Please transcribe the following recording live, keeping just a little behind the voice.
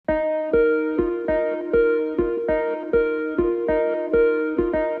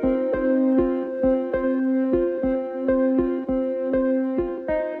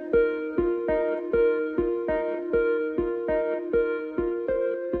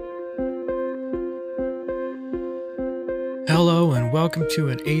Hello and welcome to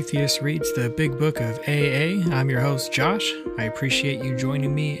An Atheist Reads the Big Book of AA. I'm your host, Josh. I appreciate you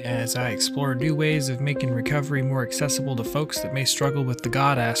joining me as I explore new ways of making recovery more accessible to folks that may struggle with the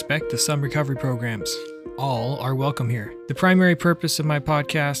God aspect of some recovery programs. All are welcome here. The primary purpose of my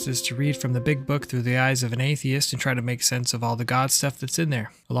podcast is to read from the Big Book through the eyes of an atheist and try to make sense of all the God stuff that's in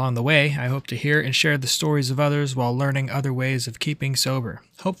there. Along the way, I hope to hear and share the stories of others while learning other ways of keeping sober.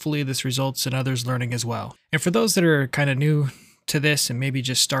 Hopefully this results in others learning as well. And for those that are kind of new to this and maybe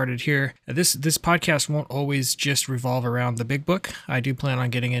just started here, this podcast won't always just revolve around the Big Book. I do plan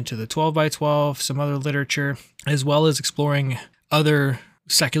on getting into the 12 by 12, some other literature, as well as exploring other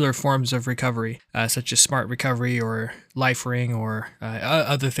secular forms of recovery, such as smart recovery or life ring or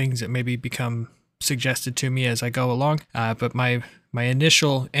other things that maybe become suggested to me as I go along. But my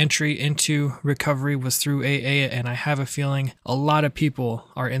initial entry into recovery was through AA, and I have a feeling a lot of people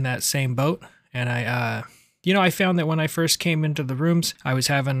are in that same boat. And I found that when I first came into the rooms, I was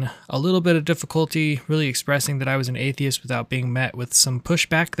having a little bit of difficulty really expressing that I was an atheist without being met with some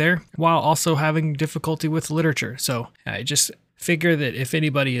pushback there, while also having difficulty with literature. So I just figure that if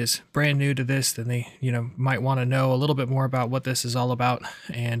anybody is brand new to this, then they, might want to know a little bit more about what this is all about,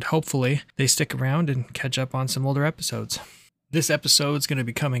 and hopefully they stick around and catch up on some older episodes. This episode is going to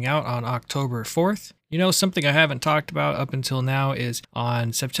be coming out on October 4th. Something I haven't talked about up until now is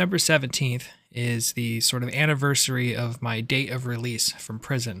on September 17th is the sort of anniversary of my date of release from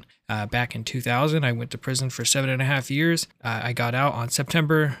prison. Back in 2000, I went to prison for 7.5 years. I got out on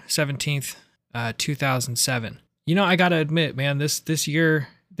September 17th, 2007. I got to admit, man, this year,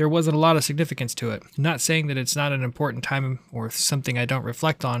 there wasn't a lot of significance to it. I'm not saying that it's not an important time or something I don't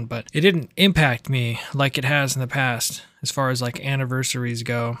reflect on, but it didn't impact me like it has in the past as far as like anniversaries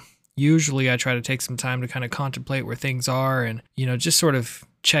go. Usually I try to take some time to kind of contemplate where things are and, just sort of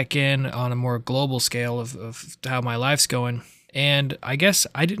check in on a more global scale of how my life's going. And I guess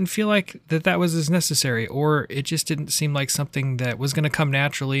I didn't feel like that was as necessary, or it just didn't seem like something that was going to come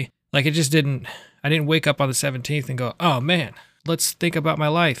naturally. Like I didn't wake up on the 17th and go, oh man, let's think about my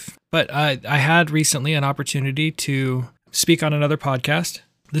life. But I had recently an opportunity to speak on another podcast.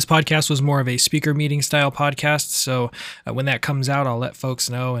 This podcast was more of a speaker meeting style podcast. So when that comes out, I'll let folks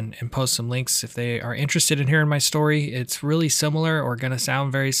know and post some links if they are interested in hearing my story. It's really similar or going to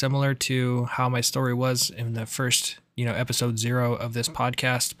sound very similar to how my story was in the first, episode 0 of this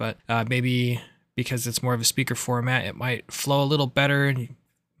podcast. But maybe because it's more of a speaker format, it might flow a little better and you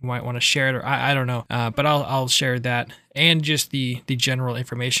might want to share it, or I don't know, but I'll share that and just the general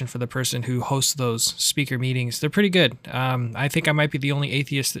information for the person who hosts those speaker meetings. They're pretty good. I think I might be the only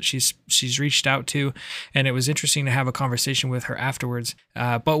atheist that she's reached out to, and it was interesting to have a conversation with her afterwards.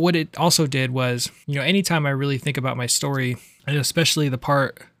 But what it also did was, anytime I really think about my story, and especially the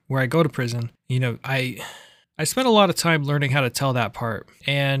part where I go to prison, I spent a lot of time learning how to tell that part,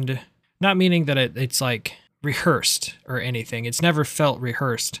 and not meaning that it's like rehearsed or anything. It's never felt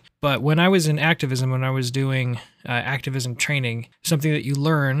rehearsed. But when I was in activism, when I was doing activism training, something that you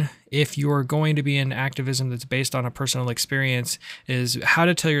learn if you're going to be in activism that's based on a personal experience is how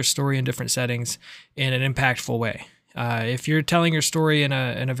to tell your story in different settings in an impactful way. If you're telling your story in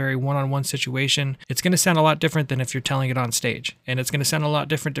a very one-on-one situation, it's going to sound a lot different than if you're telling it on stage. And it's going to sound a lot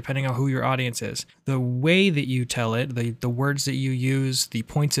different depending on who your audience is. The way that you tell it, the words that you use, the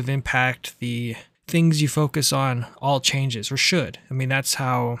points of impact, the things you focus on all changes, or should. I mean, that's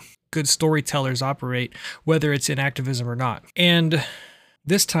how good storytellers operate, whether it's in activism or not. And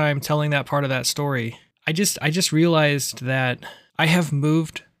this time, telling that part of that story, I just realized that I have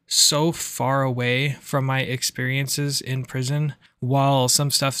moved so far away from my experiences in prison, while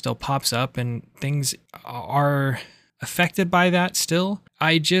some stuff still pops up and things are affected by that still.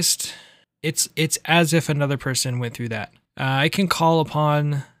 It's as if another person went through that. I can call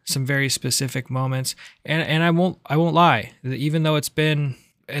upon some very specific moments, and I won't lie, even though it's been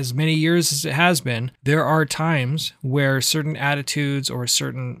as many years as it has been, there are times where certain attitudes or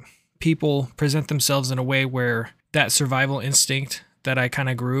certain people present themselves in a way where that survival instinct that I kind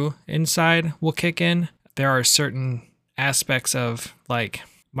of grew inside will kick in. There are certain aspects of like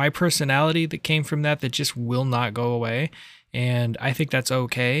my personality that came from that just will not go away, and I think that's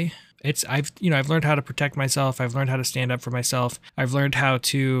okay. I've learned how to protect myself. I've learned how to stand up for myself. I've learned how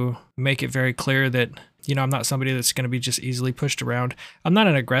to make it very clear that, I'm not somebody that's going to be just easily pushed around. I'm not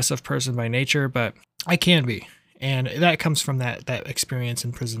an aggressive person by nature, but I can be. And that comes from that experience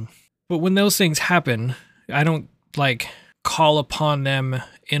in prison. But when those things happen, I don't call upon them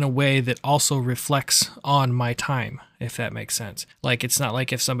in a way that also reflects on my time, if that makes sense. Like, it's not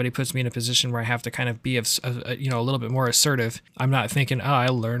like if somebody puts me in a position where I have to kind of be a little bit more assertive, I'm not thinking, oh, I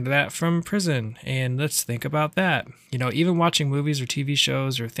learned that from prison and let's think about that. Even watching movies or TV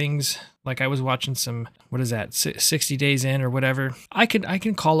shows or things, like I was watching some, 60 Days In or whatever, I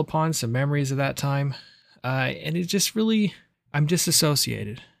can call upon some memories of that time, and it just really, I'm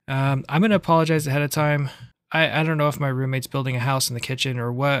disassociated. I'm going to apologize ahead of time. I don't know if my roommate's building a house in the kitchen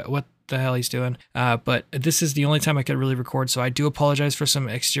or what the hell he's doing, but this is the only time I could really record, so I do apologize for some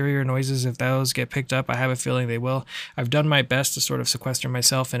exterior noises if those get picked up. I have a feeling they will. I've done my best to sort of sequester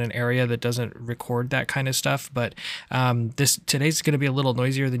myself in an area that doesn't record that kind of stuff, but today's going to be a little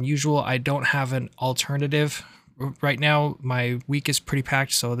noisier than usual. I don't have an alternative. Right now, my week is pretty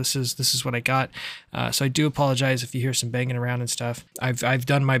packed, so this is what I got. So I do apologize if you hear some banging around and stuff. I've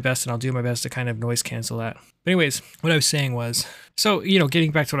done my best, and I'll do my best to kind of noise cancel that. But anyways, what I was saying was, so getting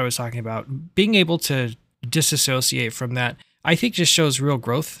back to what I was talking about, being able to disassociate from that, I think just shows real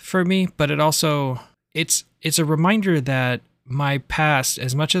growth for me. But it also it's a reminder that my past,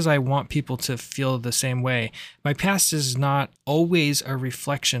 as much as I want people to feel the same way, my past is not always a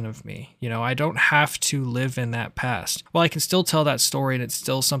reflection of me. I don't have to live in that past. Well, I can still tell that story and it's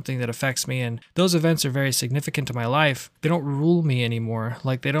still something that affects me. And those events are very significant to my life. They don't rule me anymore.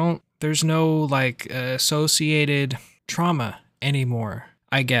 There's no associated trauma anymore,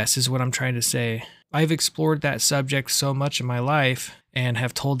 I guess is what I'm trying to say. I've explored that subject so much in my life and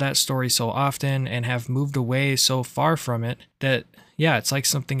have told that story so often and have moved away so far from it that, yeah, it's like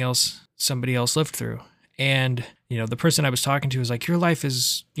something else somebody else lived through. And, the person I was talking to was like, your life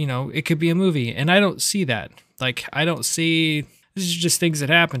is, it could be a movie. And I don't see that. I don't see, this is just things that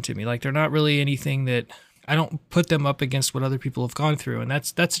happen to me. They're not really anything that, I don't put them up against what other people have gone through. And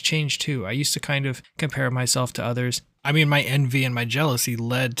that's a change too. I used to kind of compare myself to others. I mean, my envy and my jealousy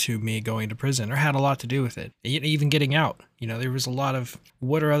led to me going to prison, or had a lot to do with it. Even getting out, there was a lot of,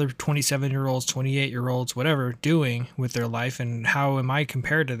 what are other 27-year-olds, 28-year-olds, whatever, doing with their life, and how am I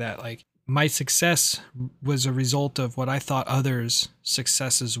compared to that? My success was a result of what I thought others'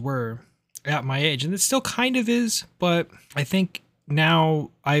 successes were at my age. And it still kind of is, but I think now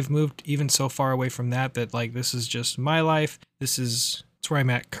I've moved even so far away from that this is just my life. It's where I'm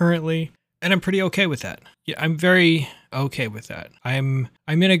at currently. And I'm pretty okay with that. Yeah, I'm very okay with that. I'm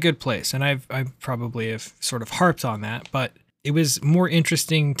in a good place, and I probably have sort of harped on that, but it was more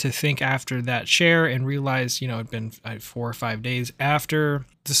interesting to think after that share and realize, it'd been 4 or 5 days after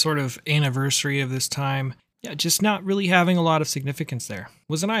the sort of anniversary of this time. Yeah, just not really having a lot of significance there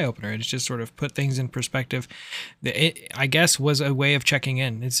was an eye-opener. It's just sort of put things in perspective. It, I guess, was a way of checking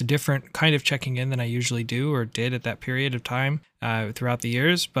in. It's a different kind of checking in than I usually do or did at that period of time throughout the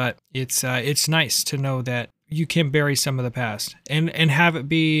years. But it's nice to know that you can bury some of the past and have it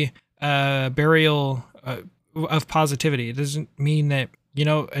be a burial of positivity. It doesn't mean that,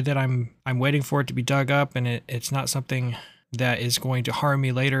 that I'm waiting for it to be dug up and it's not something that is going to harm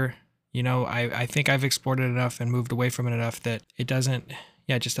me later. I think I've explored it enough and moved away from it enough that it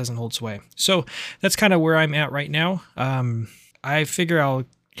just doesn't hold sway. So that's kind of where I'm at right now. I figure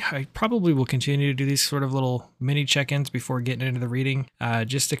I probably will continue to do these sort of little mini check-ins before getting into the reading,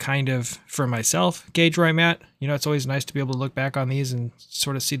 just to kind of, for myself, gauge where I'm at. It's always nice to be able to look back on these and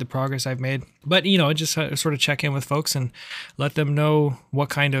sort of see the progress I've made. But, just sort of check in with folks and let them know what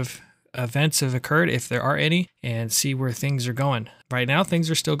kind of events have occurred, if there are any, and see where things are going. Right now, things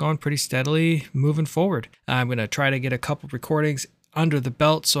are still going pretty steadily moving forward. I'm going to try to get a couple recordings under the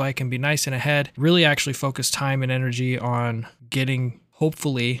belt so I can be nice and ahead, really actually focus time and energy on getting,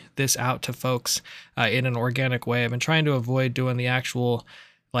 hopefully, this out to folks in an organic way. I've been trying to avoid doing the actual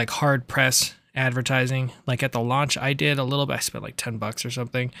hard press advertising. At the launch, I did a little bit. I spent $10 or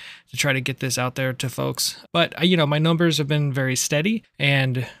something to try to get this out there to folks. But, my numbers have been very steady,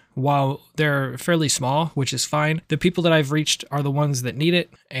 and while they're fairly small, which is fine, the people that I've reached are the ones that need it.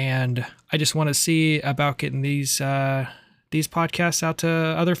 And I just want to see about getting these podcasts out to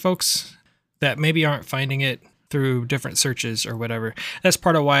other folks that maybe aren't finding it through different searches or whatever. That's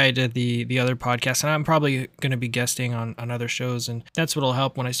part of why I did the other podcast, and I'm probably going to be guesting on other shows, and that's what'll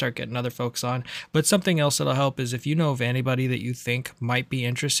help when I start getting other folks on. But something else that'll help is if you know of anybody that you think might be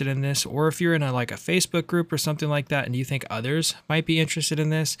interested in this, or if you're in a Facebook group or something like that and you think others might be interested in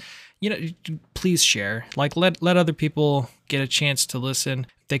this, please share. Let other people get a chance to listen.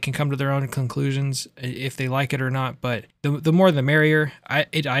 They can come to their own conclusions if they like it or not. But the more the merrier.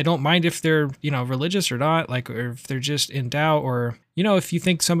 I don't mind if they're religious or not, or if they're just in doubt, or if you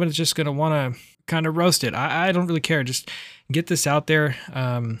think somebody's just going to want to kind of roast it. I don't really care. Just get this out there.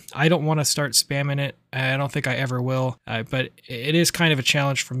 I don't want to start spamming it. I don't think I ever will. But it is kind of a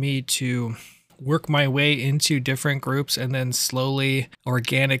challenge for me to work my way into different groups and then slowly,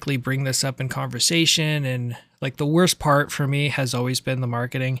 organically bring this up in conversation. And like the worst part for me has always been the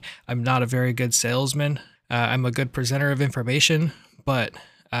marketing. I'm not a very good salesman. I'm a good presenter of information, but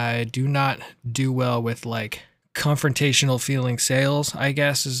I do not do well with like confrontational feeling sales, I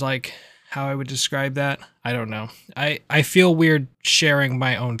guess is like how I would describe that. I don't know. I feel weird sharing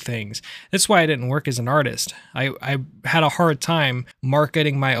my own things. That's why I didn't work as an artist. I had a hard time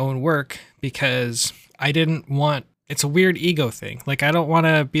marketing my own work because I didn't want, it's a weird ego thing. Like I don't want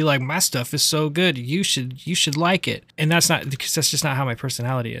to be like, my stuff is so good, you should like it. And that's not, because that's just not how my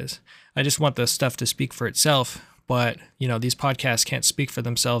personality is. I just want the stuff to speak for itself. But, you know, these podcasts can't speak for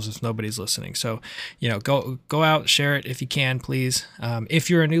themselves if nobody's listening. So, you know, go out, share it if you can, please. If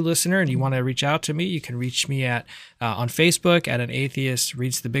you're a new listener and you want to reach out to me, you can reach me at on Facebook at An Atheist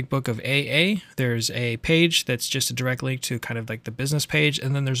Reads the Big Book of AA. There's a page that's just a direct link to kind of like the business page.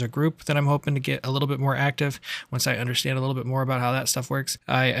 And then there's a group that I'm hoping to get a little bit more active once I understand a little bit more about how that stuff works.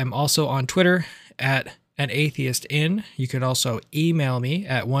 I am also on Twitter at An Atheist In. You could also email me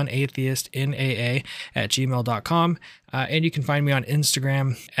at oneatheistinaa@gmail.com. And you can find me on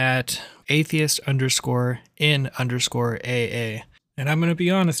Instagram at atheist_in_AA. And I'm going to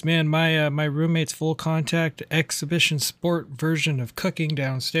be honest, man, my roommate's full contact exhibition sport version of cooking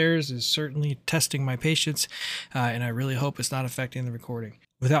downstairs is certainly testing my patience. And I really hope it's not affecting the recording.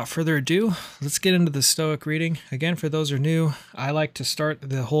 Without further ado, let's get into the Stoic reading. Again, for those who are new, I like to start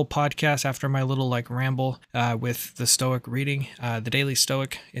the whole podcast after my little like ramble with the Stoic reading, the Daily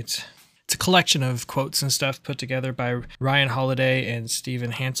Stoic. It's a collection of quotes and stuff put together by Ryan Holiday and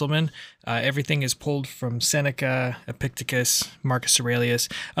Stephen Hanselman. Everything is pulled from Seneca, Epictetus, Marcus Aurelius,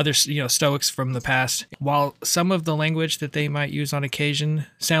 other Stoics from the past. While some of the language that they might use on occasion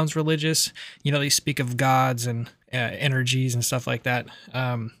sounds religious, they speak of gods and energies and stuff like that.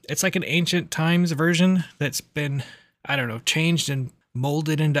 It's like an ancient times version that's been, changed and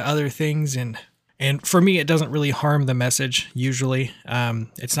molded into other things. And for me, it doesn't really harm the message, usually.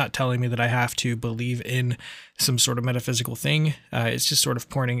 It's not telling me that I have to believe in some sort of metaphysical thing. It's just sort of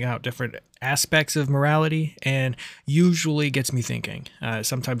pointing out different aspects of morality and usually gets me thinking.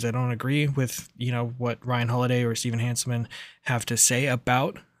 Sometimes I don't agree with, what Ryan Holiday or Stephen Hanselman have to say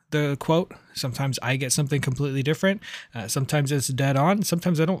about the quote. Sometimes I get something completely different. Sometimes it's dead on.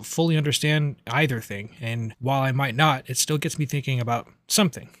 Sometimes I don't fully understand either thing. And while I might not, it still gets me thinking about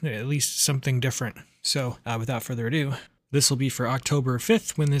something, at least something different. So without further ado, this will be for October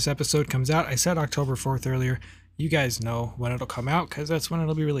 5th when this episode comes out. I said October 4th earlier. You guys know when it'll come out because that's when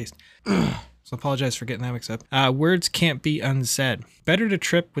it'll be released. So apologize for getting that mixed up. Words can't be unsaid. Better to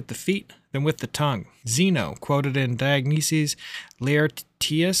trip with the feet than with the tongue. Zeno, quoted in Diognesis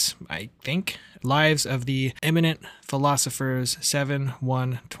Laertius, I think, Lives of the Eminent Philosophers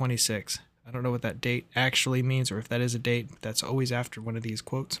 7:1-26. I don't know what that date actually means or if that is a date, but that's always after one of these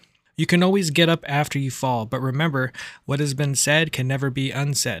quotes. You can always get up after you fall, but remember, what has been said can never be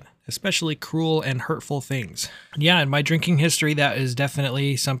unsaid, especially cruel and hurtful things. Yeah, in my drinking history, that is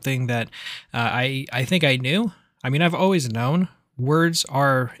definitely something that I think I knew. I mean, I've always known words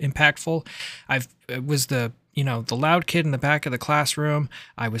are impactful. I was the loud kid in the back of the classroom.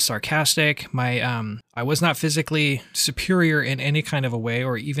 I was sarcastic. I was not physically superior in any kind of a way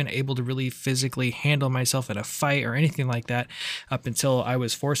or even able to really physically handle myself in a fight or anything like that up until I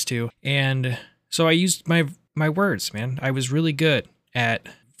was forced to. And so I used my words, man. I was really good at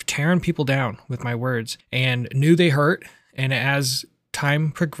tearing people down with my words and knew they hurt. And as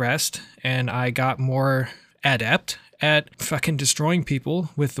time progressed and I got more adept at fucking destroying people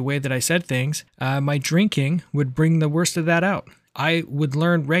with the way that I said things, my drinking would bring the worst of that out. I would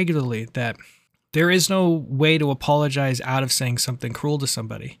learn regularly that there is no way to apologize out of saying something cruel to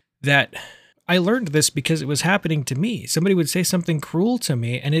somebody. That I learned this because it was happening to me. Somebody would say something cruel to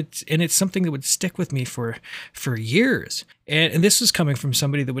me, and it's something that would stick with me for years. And this was coming from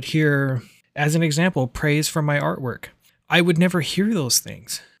somebody that would hear, as an example, praise for my artwork. I would never hear those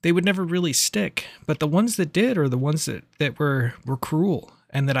things. They would never really stick. But the ones that did are the ones that were cruel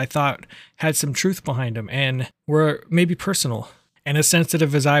and that I thought had some truth behind them and were maybe personal. And as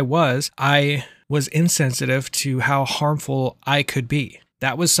sensitive as I was insensitive to how harmful I could be.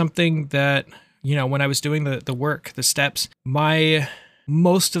 That was something that, when I was doing the work, the steps,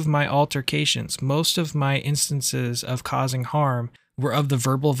 most of my altercations, most of my instances of causing harm were of the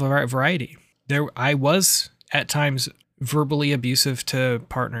verbal variety. I was at times verbally abusive to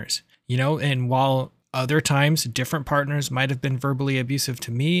partners, and while Other times, different partners might have been verbally abusive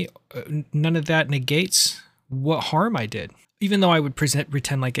to me. None of that negates what harm I did. Even though I would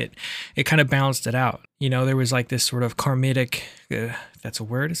pretend like it kind of balanced it out. You know, there was like this sort of karmic, that's a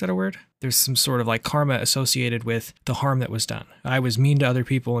word? Is that a word? There's some sort of like karma associated with the harm that was done. I was mean to other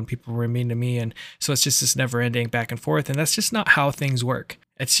people and people were mean to me. And so it's just this never ending back and forth. And that's just not how things work.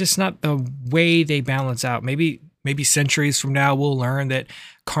 It's just not the way they balance out. Maybe centuries from now, we'll learn that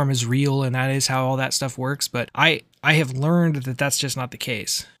karma is real and that is how all that stuff works. But I have learned that that's just not the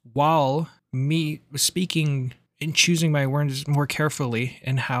case. While me speaking and choosing my words more carefully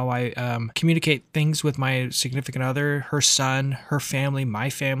and how I communicate things with my significant other, her son, her family,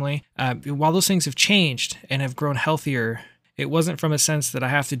 my family, while those things have changed and have grown healthier, it wasn't from a sense that I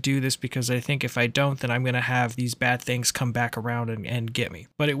have to do this because I think if I don't, then I'm going to have these bad things come back around and get me.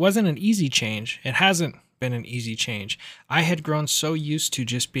 But it wasn't an easy change. It hasn't been an easy change. I had grown so used to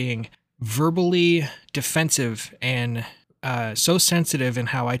just being verbally defensive and so sensitive in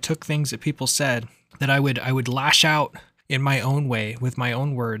how I took things that people said that I would lash out in my own way with my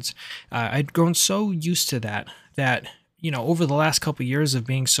own words. I'd grown so used to that you know, over the last couple of years of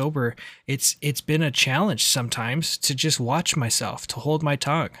being sober, it's been a challenge sometimes to just watch myself, to hold my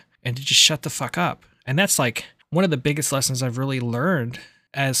tongue, and to just shut the fuck up. And that's like one of the biggest lessons I've really learned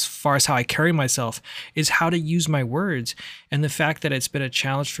as far as how I carry myself is how to use my words. And the fact that it's been a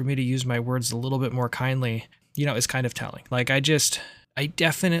challenge for me to use my words a little bit more kindly, you know, is kind of telling. Like I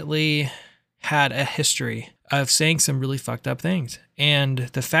definitely had a history of saying some really fucked up things. And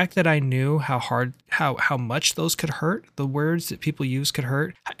the fact that I knew how much those could hurt, the words that people use could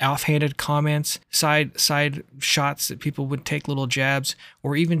hurt, offhanded comments, side shots that people would take, little jabs,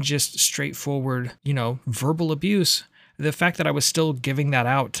 or even just straightforward, you know, verbal abuse. The fact that I was still giving that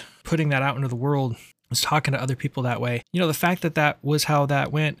out, putting that out into the world, was talking to other people that way. You know, the fact that that was how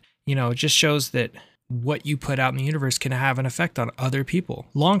that went, you know, it just shows that what you put out in the universe can have an effect on other people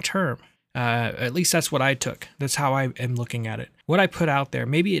long term. At least that's what I took. That's how I am looking at it. What I put out there,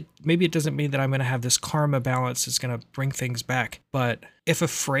 maybe it doesn't mean that I'm going to have this karma balance that's going to bring things back. But if a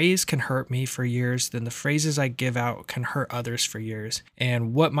phrase can hurt me for years, then the phrases I give out can hurt others for years.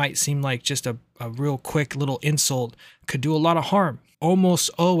 And what might seem like just a real quick little insult could do a lot of harm.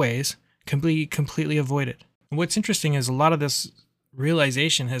 Almost always can be completely avoided. And what's interesting is a lot of this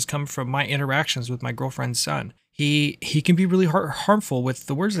realization has come from my interactions with my girlfriend's son. He can be really harmful with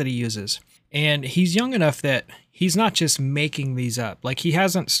the words that he uses. And he's young enough that he's not just making these up. Like he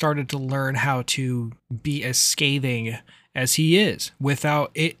hasn't started to learn how to be as scathing as he is without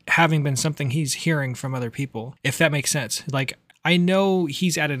it having been something he's hearing from other people, if that makes sense. Like I know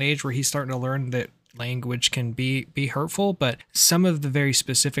he's at an age where he's starting to learn that language can be hurtful, but some of the very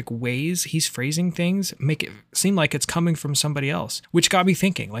specific ways he's phrasing things make it seem like it's coming from somebody else, which got me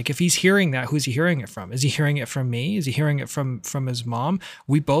thinking, like if he's hearing that, who's he hearing it from? Is he hearing it from me? Is he hearing it from his mom?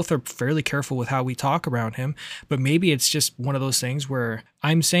 We both are fairly careful with how we talk around him, but maybe it's just one of those things where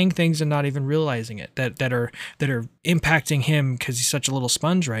I'm saying things and not even realizing it that are impacting him because he's such a little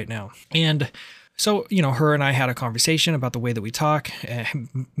sponge right now. And so, you know, her and I had a conversation about the way that we talk.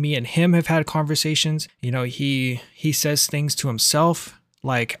 Me and him have had conversations. You know, he says things to himself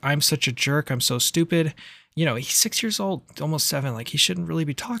like, I'm such a jerk. I'm so stupid. You know, he's 6 years old, almost 7. Like he shouldn't really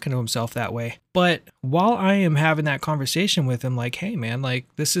be talking to himself that way. But while I am having that conversation with him, like, hey man, like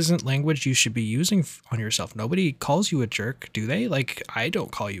this isn't language you should be using on yourself. Nobody calls you a jerk, do they? Like I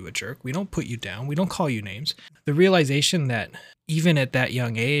don't call you a jerk. We don't put you down. We don't call you names. The realization that even at that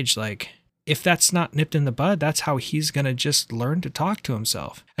young age, like, if that's not nipped in the bud, that's how he's going to just learn to talk to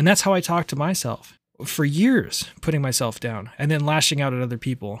himself. And that's how I talk to myself for years, putting myself down and then lashing out at other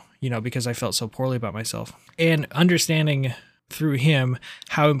people, you know, because I felt so poorly about myself. And understanding through him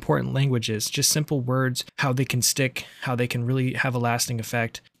how important language is, just simple words, how they can stick, how they can really have a lasting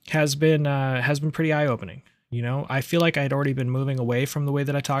effect, has been pretty eye-opening. You know, I feel like I'd already been moving away from the way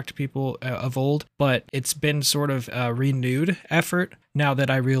that I talk to people of old, but it's been sort of a renewed effort now that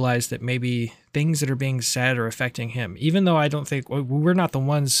I realize that maybe things that are being said are affecting him, even though I don't think we're not the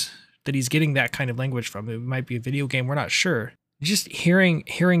ones that he's getting that kind of language from. It might be a video game. We're not sure. Just hearing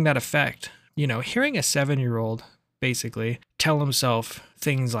that effect, you know, hearing a 7-year-old basically tell himself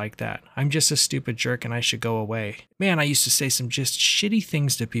things like that. I'm just a stupid jerk and I should go away. Man, I used to say some just shitty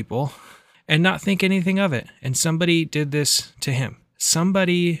things to people and not think anything of it. And somebody did this to him.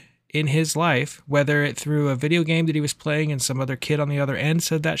 Somebody in his life, whether it through a video game that he was playing and some other kid on the other end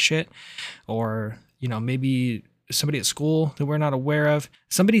said that shit, or, you know, maybe somebody at school that we're not aware of,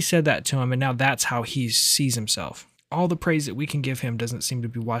 somebody said that to him and now that's how he sees himself. All the praise that we can give him doesn't seem to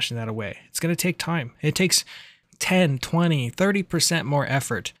be washing that away. It's going to take time. It takes 10, 20, 30% more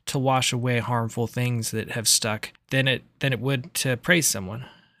effort to wash away harmful things that have stuck than it would to praise someone.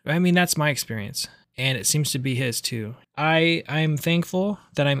 I mean, that's my experience, and it seems to be his too. I'm thankful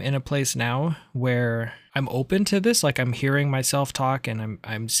that I'm in a place now where I'm open to this. Like, I'm hearing myself talk, and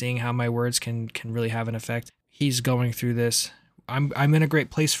I'm seeing how my words can really have an effect. He's going through this. I'm in a great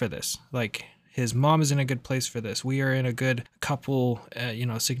place for this. Like, his mom is in a good place for this. We are in a good couple,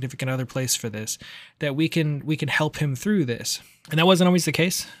 significant other place for this, that we can help him through this. And that wasn't always the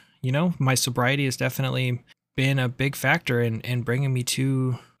case. My sobriety has definitely been a big factor in bringing me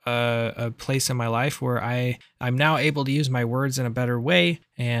to a place in my life where I'm now able to use my words in a better way,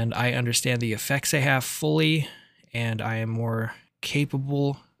 and I understand the effects they have fully, and I am more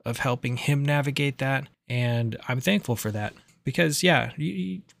capable of helping him navigate that. And I'm thankful for that. Because, yeah,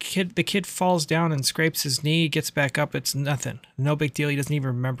 the kid falls down and scrapes his knee, gets back up. It's nothing. No big deal. He doesn't even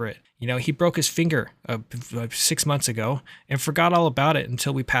remember it. He broke his finger 6 months ago and forgot all about it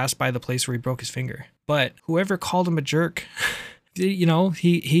until we passed by the place where he broke his finger. But whoever called him a jerk,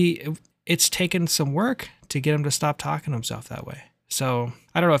 it's taken some work to get him to stop talking to himself that way. So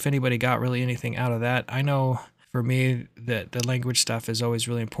I don't know if anybody got really anything out of that. I know for me, the language stuff is always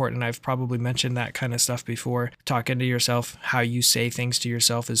really important. I've probably mentioned that kind of stuff before. Talking to yourself, how you say things to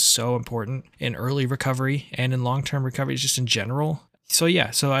yourself is so important in early recovery and in long-term recovery, just in general. So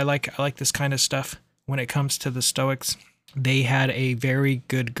yeah, I like this kind of stuff. When it comes to the Stoics, they had a very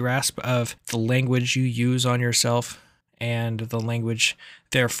good grasp of the language you use on yourself and the language,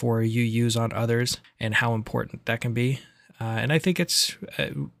 therefore, you use on others, and how important that can be. And I think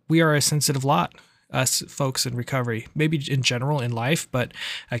we are a sensitive lot, us folks in recovery, maybe in general in life, but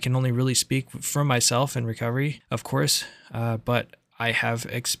I can only really speak for myself in recovery, of course. But I have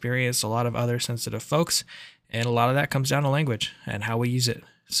experienced a lot of other sensitive folks, and a lot of that comes down to language and how we use it.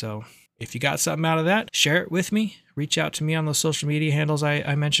 So if you got something out of that, share it with me. Reach out to me on those social media handles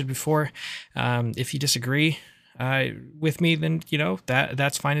I mentioned before. If you disagree with me, then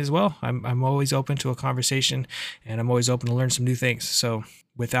that's fine as well. I'm always open to a conversation, and I'm always open to learn some new things. So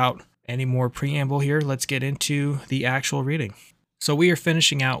without any more preamble here, let's get into the actual reading. So we are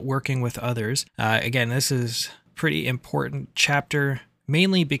finishing out working with others. Again, this is a pretty important chapter,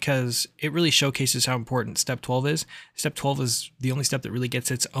 mainly because it really showcases how important step 12 is. Step 12 is the only step that really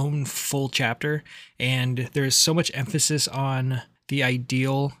gets its own full chapter, and there's so much emphasis on the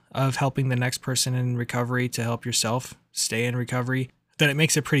ideal of helping the next person in recovery to help yourself stay in recovery, that it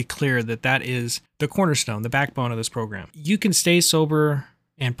makes it pretty clear that is the cornerstone, the backbone of this program. You can stay sober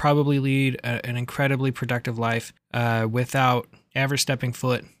and probably lead an incredibly productive life without ever stepping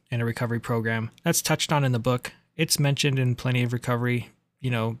foot in a recovery program. That's touched on in the book. It's mentioned in plenty of recovery,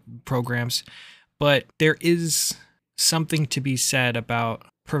 programs. But there is something to be said about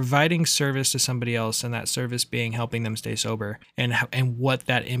providing service to somebody else, and that service being helping them stay sober, and what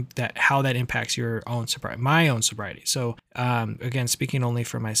how that impacts your own sobriety, my own sobriety. So again, speaking only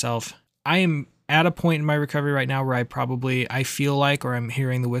for myself, I am at a point in my recovery right now where I feel like, or I'm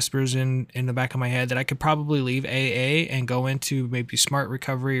hearing the whispers in the back of my head, that I could probably leave AA and go into maybe Smart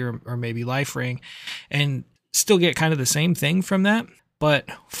Recovery or maybe LifeRing and still get kind of the same thing from that. But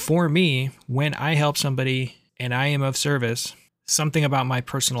for me, when I help somebody and I am of service, something about my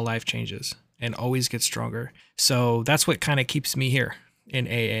personal life changes and always gets stronger. So that's what kind of keeps me here in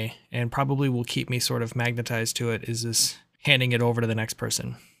AA, and probably will keep me sort of magnetized to it, is this handing it over to the next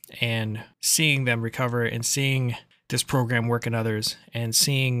person and seeing them recover, and seeing this program work in others, and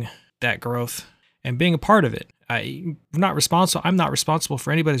seeing that growth and being a part of it. I'm not responsible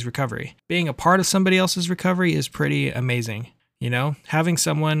for anybody's recovery. Being a part of somebody else's recovery is pretty amazing. Having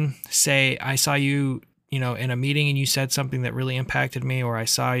someone say, I saw you, in a meeting and you said something that really impacted me, or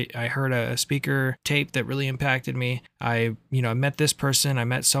I heard a speaker tape that really impacted me. I met this person, I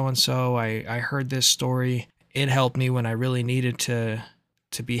met so-and-so, I heard this story. It helped me when I really needed to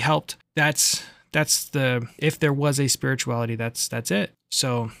be helped. That's if there was a spirituality, that's it.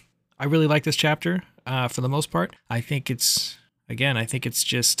 So I really like this chapter for the most part. I think it's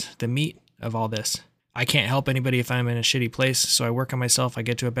just the meat of all this. I can't help anybody if I'm in a shitty place, so I work on myself, I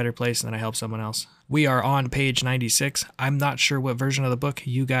get to a better place, and then I help someone else. We are on page 96. I'm not sure what version of the book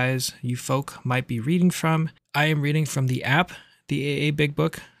you folk might be reading from. I am reading from the app, the AA Big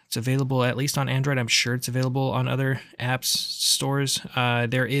Book. It's available at least on Android. I'm sure it's available on other apps, stores. I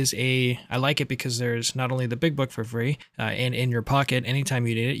like it because there's not only the Big Book for free and in your pocket anytime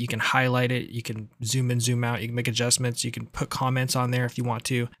you need it. You can highlight it. You can zoom in, zoom out. You can make adjustments. You can put comments on there if you want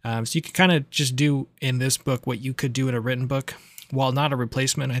to. So you can kind of just do in this book what you could do in a written book. While not a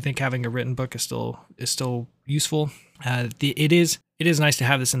replacement, I think having a written book is still useful. It is nice to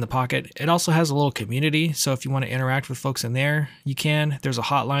have this in the pocket. It also has a little community, so if you want to interact with folks in there, you can. There's a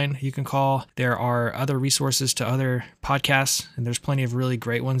hotline you can call. There are other resources to other podcasts, and there's plenty of really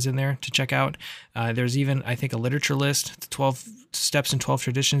great ones in there to check out. There's even, I think, a literature list. The 12 Steps and 12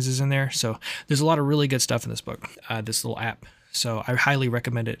 Traditions is in there. So there's a lot of really good stuff in this book, this little app. So I highly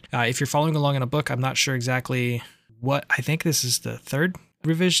recommend it. If you're following along in a book, I'm not sure exactly what, I think this is the third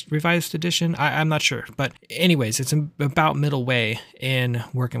revised edition. I'm not sure, but anyways, it's about middle way in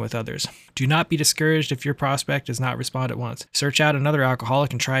working with others. Do not be discouraged if your prospect does not respond at once. Search out another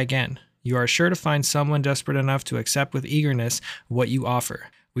alcoholic and try again. You are sure to find someone desperate enough to accept with eagerness what you offer.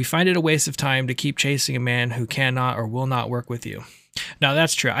 We find it a waste of time to keep chasing a man who cannot or will not work with you. Now,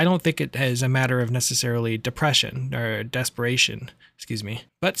 that's true. I don't think it is a matter of necessarily depression or desperation,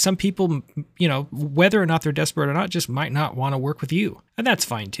 but some people, whether or not they're desperate or not, just might not want to work with you. And that's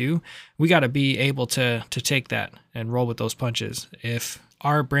fine too. We got to be able to take that and roll with those punches. If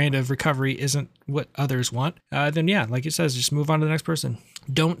our brand of recovery isn't what others want, then yeah, like it says, just move on to the next person.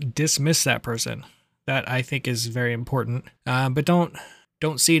 Don't dismiss that person. That I think is very important. But don't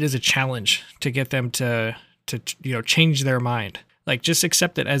see it as a challenge to get them to change their mind. Like, just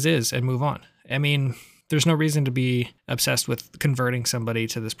accept it as is and move on. I mean, there's no reason to be obsessed with converting somebody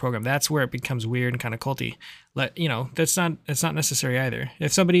to this program. That's where it becomes it's not necessary either.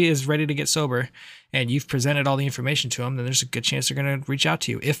 If somebody is ready to get sober and you've presented all the information to them, then there's a good chance they're going to reach out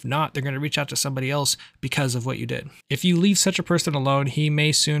to you. If not, they're going to reach out to somebody else because of what you did. If you leave such a person alone, he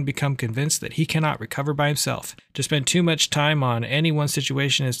may soon become convinced that he cannot recover by himself. To spend too much time on any one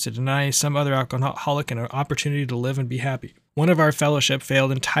situation is to deny some other alcoholic an opportunity to live and be happy. One of our fellowship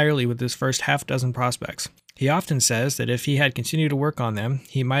failed entirely with his first half dozen prospects. He often says that if he had continued to work on them,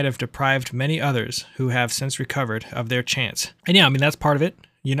 he might have deprived many others who have since recovered of their chance. And yeah, I mean, that's part of it.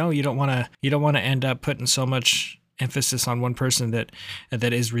 You don't want to end up putting so much emphasis on one person that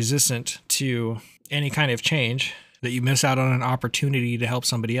is resistant to any kind of change that you miss out on an opportunity to help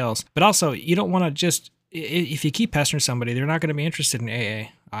somebody else. But also, you don't want to just, if you keep pestering somebody, they're not going to be interested in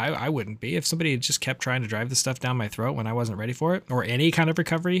AA. I wouldn't be if somebody just kept trying to drive this stuff down my throat when I wasn't ready for it, or any kind of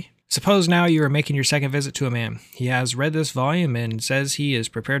recovery. Suppose now you are making your second visit to a man. He has read this volume and says he is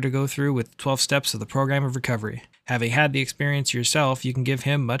prepared to go through with 12 steps of the program of recovery. Having had the experience yourself, you can give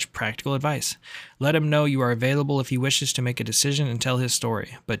him much practical advice. Let him know you are available if he wishes to make a decision and tell his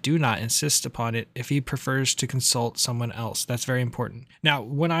story, but do not insist upon it if he prefers to consult someone else. That's very important. Now,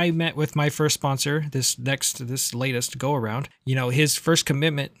 when I met with my first sponsor, this latest go around, his first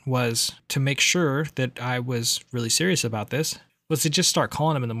commitment was to make sure that I was really serious about this. Was to just start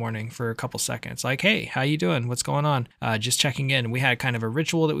calling him in the morning for a couple seconds. Like, hey, how you doing? What's going on? Just checking in. We had kind of a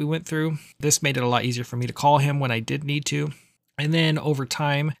ritual that we went through. This made it a lot easier for me to call him when I did need to. And then over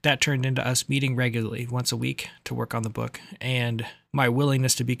time, that turned into us meeting regularly once a week to work on the book. And my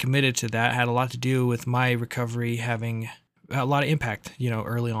willingness to be committed to that had a lot to do with my recovery having a lot of impact,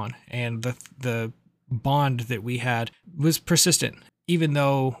 early on. And the bond that we had was persistent. Even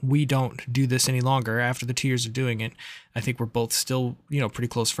though we don't do this any longer after the 2 years of doing it, I think we're both still, pretty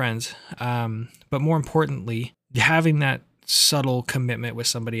close friends. But more importantly, having that subtle commitment with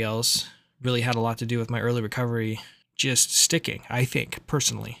somebody else really had a lot to do with my early recovery just sticking, I think,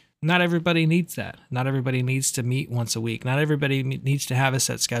 personally. Not everybody needs that. Not everybody needs to meet once a week. Not everybody needs to have a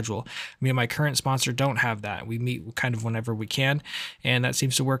set schedule. Me and my current sponsor don't have that. We meet kind of whenever we can, and that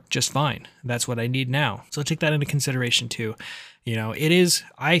seems to work just fine. That's what I need now. So take that into consideration too. It is,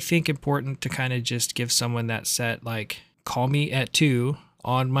 I think, important to kind of just give someone that set, like, call me at 2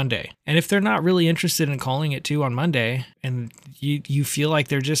 on Monday. And if they're not really interested in calling at 2 on Monday and you feel like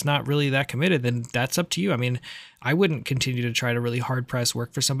they're just not really that committed, then that's up to you. I mean, I wouldn't continue to try to really hard press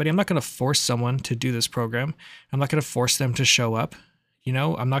work for somebody. I'm not going to force someone to do this program. I'm not going to force them to show up.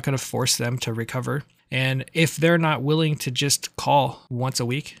 I'm not going to force them to recover. And if they're not willing to just call once a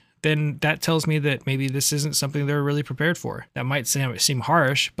week, then that tells me that maybe this isn't something they're really prepared for. That might seem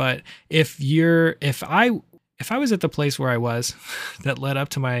harsh, but if I was at the place where I was that led up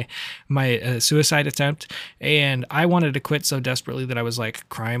to my suicide attempt, and I wanted to quit so desperately that I was like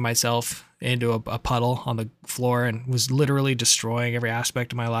crying myself into a puddle on the floor and was literally destroying every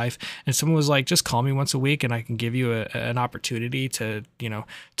aspect of my life, and someone was like, just call me once a week and I can give you an opportunity to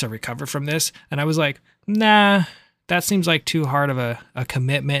recover from this, and I was like, nah, that seems like too hard of a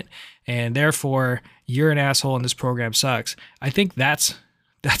commitment, and therefore you're an asshole and this program sucks. I think that's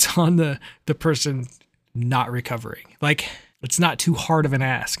on the person not recovering. Like, it's not too hard of an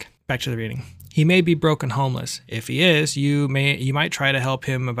ask. Back to the reading. He may be broke and homeless. If he is, you might try to help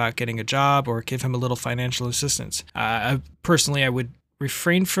him about getting a job or give him a little financial assistance. Personally, I would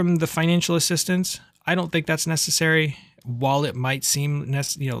refrain from the financial assistance. I don't think that's necessary. While it might seem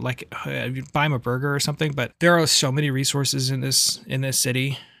like buy him a burger or something, but there are so many resources in this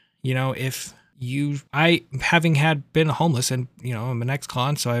city. If I having been homeless and I'm an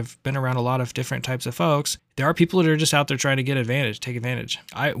ex-con, so I've been around a lot of different types of folks. There are people that are just out there trying to take advantage.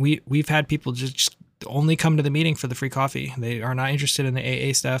 We've had people just only come to the meeting for the free coffee. They are not interested in the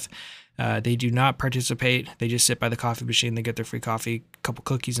AA stuff. They do not participate. They just sit by the coffee machine. They get their free coffee, a couple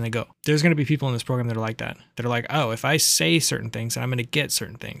cookies, and they go. There's going to be people in this program that are like that. That are like, oh, if I say certain things, I'm going to get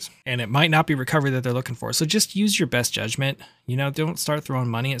certain things. And it might not be recovery that they're looking for. So just use your best judgment. Don't start throwing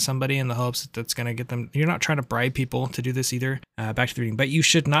money at somebody in the hopes that that's going to get them. You're not trying to bribe people to do this either. Back to the reading. But you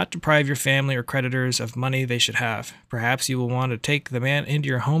should not deprive your family or creditors of money they should have. Perhaps you will want to take the man into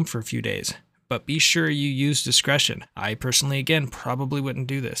your home for a few days. But be sure you use discretion. I personally, again, probably wouldn't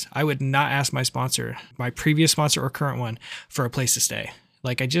do this. I would not ask my sponsor, my previous sponsor or current one, for a place to stay.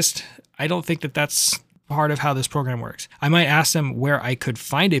 I don't think that that's part of how this program works. I might ask them where I could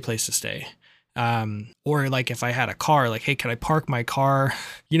find a place to stay. Or if I had a car, hey, can I park my car,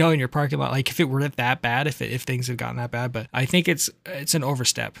 in your parking lot? If it were that bad, if things had gotten that bad. But I think it's an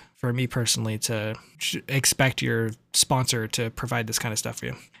overstep for me personally to expect your sponsor to provide this kind of stuff for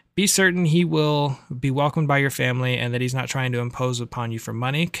you. Be certain he will be welcomed by your family and that he's not trying to impose upon you for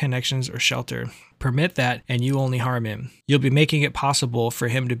money, connections, or shelter. Permit that and you only harm him. You'll be making it possible for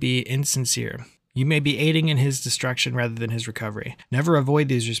him to be insincere. You may be aiding in his destruction rather than his recovery. Never avoid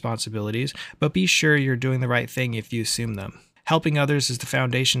these responsibilities, but be sure you're doing the right thing if you assume them. Helping others is the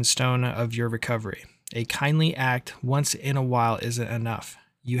foundation stone of your recovery. A kindly act once in a while isn't enough.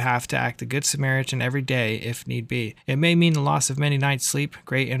 You have to act a good Samaritan every day if need be. It may mean the loss of many nights' sleep,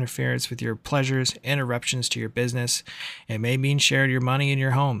 great interference with your pleasures, interruptions to your business. It may mean sharing your money in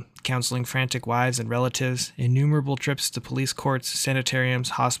your home, counseling frantic wives and relatives, innumerable trips to police courts, sanitariums,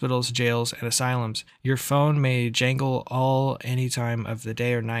 hospitals, jails, and asylums. Your phone may jangle all any time of the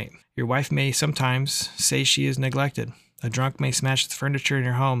day or night. Your wife may sometimes say she is neglected. A drunk may smash the furniture in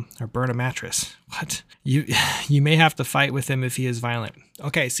your home or burn a mattress. What? You may have to fight with him if he is violent.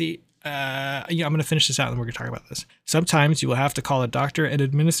 Okay, see, I'm going to finish this out and we're going to talk about this. Sometimes you will have to call a doctor and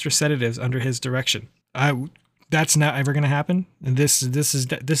administer sedatives under his direction. That's not ever going to happen. And this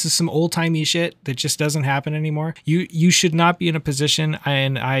is some old-timey shit that just doesn't happen anymore. You should not be in a position,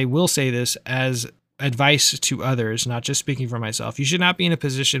 and I will say this as advice to others, not just speaking for myself. You should not be in a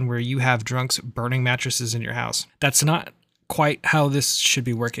position where you have drunks burning mattresses in your house. That's not quite how this should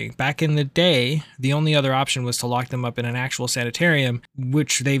be working. Back in the day, the only other option was to lock them up in an actual sanitarium,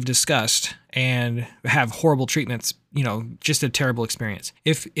 which they've discussed, and have horrible treatments, just a terrible experience.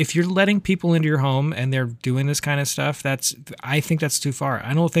 If you're letting people into your home and they're doing this kind of stuff, I think that's too far.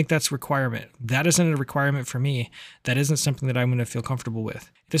 I don't think that's a requirement. That isn't a requirement for me. That isn't something that I'm going to feel comfortable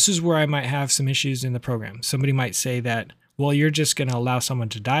with. This is where I might have some issues in the program. Somebody might say that, well, you're just going to allow someone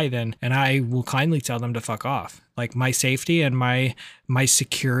to die then, and I will kindly tell them to fuck off. My safety and my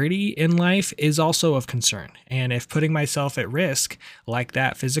security in life is also of concern. And if putting myself at risk, like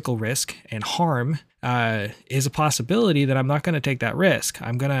that physical risk and harm, is a possibility, that I'm not going to take that risk.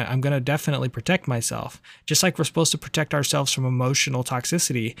 I'm gonna definitely protect myself. Just like we're supposed to protect ourselves from emotional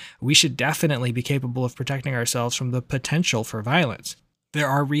toxicity, we should definitely be capable of protecting ourselves from the potential for violence. There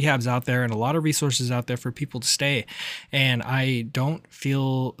are rehabs out there and a lot of resources out there for people to stay. And I don't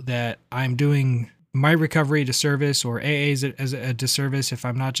feel that I'm doing my recovery a disservice or AA's as a disservice if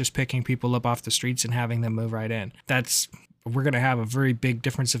I'm not just picking people up off the streets and having them move right in. We're going to have a very big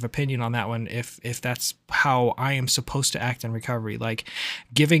difference of opinion on that one if that's how I am supposed to act in recovery.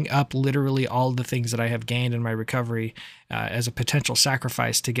 Giving up literally all the things that I have gained in my recovery as a potential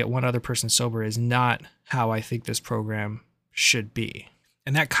sacrifice to get one other person sober is not how I think this program should be.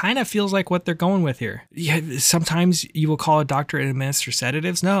 And that kind of feels like what they're going with here. Yeah, sometimes you will call a doctor and administer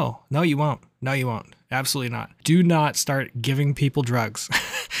sedatives. No, you won't. No, you won't. Absolutely not. Do not start giving people drugs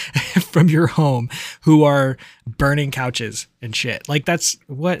from your home who are burning couches and shit. That's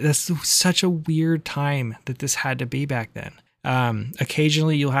such a weird time that this had to be back then.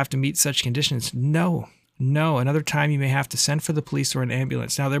 Occasionally you'll have to meet such conditions. No, another time you may have to send for the police or an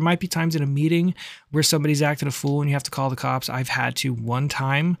ambulance. Now, there might be times in a meeting where somebody's acting a fool and you have to call the cops. I've had to one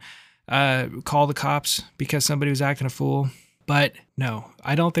time call the cops because somebody was acting a fool. But no,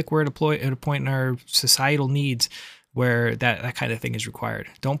 I don't think we're at a point in our societal needs where that kind of thing is required.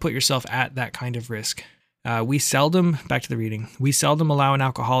 Don't put yourself at that kind of risk. Back to the reading, we seldom allow an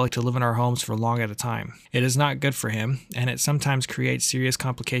alcoholic to live in our homes for long at a time. It is not good for him, and it sometimes creates serious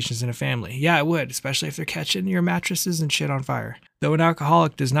complications in a family. Yeah, it would, especially if they're catching your mattresses and shit on fire. Though an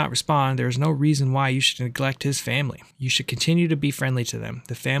alcoholic does not respond, there is no reason why you should neglect his family. You should continue to be friendly to them.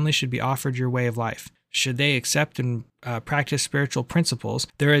 The family should be offered your way of life. Should they accept and practice spiritual principles,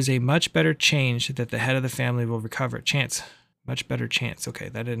 there is a much better change that the head of the family will recover. Much better chance.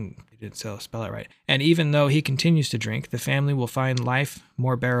 Okay, he didn't spell it right. And even though he continues to drink, the family will find life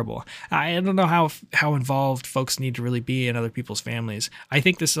more bearable. I don't know how involved folks need to really be in other people's families. I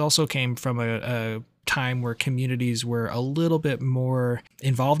think this also came from a time where communities were a little bit more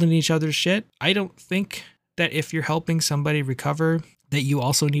involved in each other's shit. I don't think that if you're helping somebody recover, that you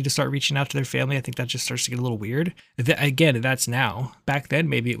also need to start reaching out to their family. I think that just starts to get a little weird. Again, that's now. Back then,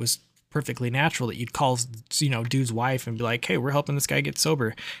 maybe it was perfectly natural that you'd call, dude's wife and be like, hey, we're helping this guy get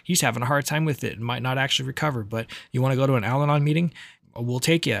sober. He's having a hard time with it and might not actually recover, but you want to go to an Al-Anon meeting? We'll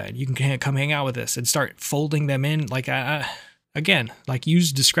take you and you can come hang out with us, and start folding them in. Again,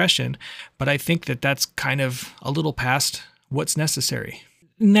 use discretion, but I think that that's kind of a little past what's necessary.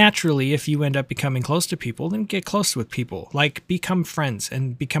 Naturally, if you end up becoming close to people, then get close with people. Become friends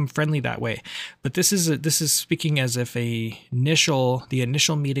and become friendly that way. But this is speaking as if the initial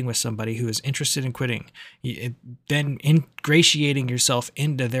meeting with somebody who is interested in quitting, then ingratiating yourself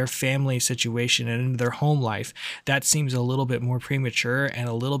into their family situation and into their home life. That seems a little bit more premature and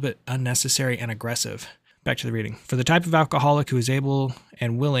a little bit unnecessary and aggressive. Back to the reading. For the type of alcoholic who is able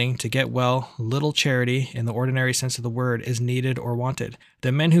and willing to get well, little charity, in the ordinary sense of the word, is needed or wanted.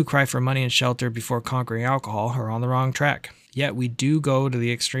 The men who cry for money and shelter before conquering alcohol are on the wrong track. Yet we do go to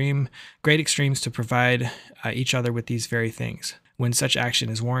the great extremes to provide each other with these very things, when such action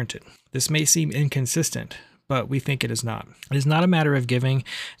is warranted. This may seem inconsistent, but we think it is not. It is not a matter of giving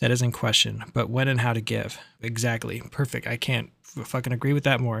that is in question, but when and how to give. Exactly. Perfect. I can't fucking agree with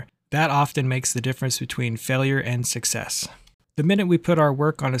that more. That often makes the difference between failure and success. The minute we put our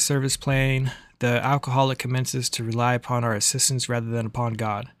work on a service plane, the alcoholic commences to rely upon our assistance rather than upon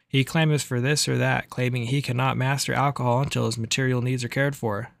God. He clamours for this or that, claiming he cannot master alcohol until his material needs are cared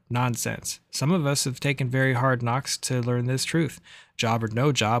for. Nonsense. Some of us have taken very hard knocks to learn this truth. Job or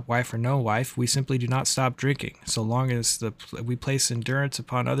no job, wife or no wife, we simply do not stop drinking, so long as we place endurance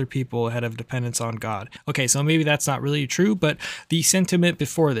upon other people ahead of dependence on God. Okay, so maybe that's not really true, but the sentiment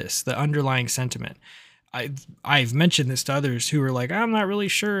before this, the underlying sentiment, I've mentioned this to others who are like, I'm not really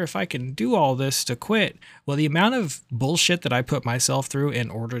sure if I can do all this to quit. Well, the amount of bullshit that I put myself through in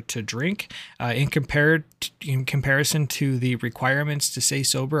order to drink, in comparison to the requirements to stay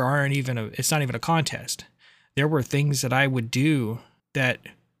sober, it's not even a contest. There were things that I would do that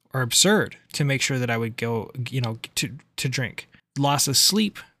are absurd to make sure that I would go, to drink. Loss of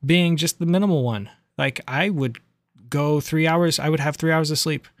sleep being just the minimal one. I would go 3 hours, I would have 3 hours of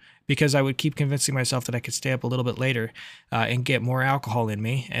sleep, because I would keep convincing myself that I could stay up a little bit later and get more alcohol in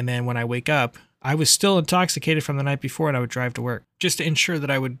me. And then when I wake up, I was still intoxicated from the night before, and I would drive to work just to ensure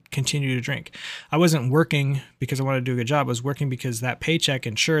that I would continue to drink. I wasn't working because I wanted to do a good job. I was working because that paycheck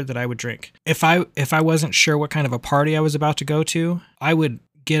ensured that I would drink. If I wasn't sure what kind of a party I was about to go to, I would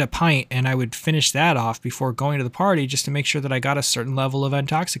get a pint and I would finish that off before going to the party, just to make sure that I got a certain level of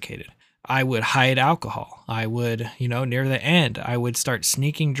intoxicated. I would hide alcohol. I would, near the end, I would start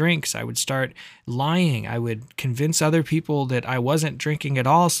sneaking drinks. I would start lying. I would convince other people that I wasn't drinking at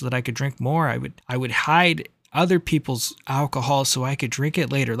all so that I could drink more. I would hide other people's alcohol so I could drink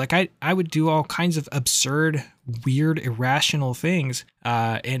it later. I would do all kinds of absurd, weird, irrational things.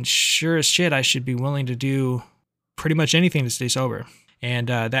 And sure as shit, I should be willing to do pretty much anything to stay sober. And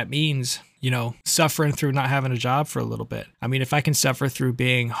that means, suffering through not having a job for a little bit. I mean, if I can suffer through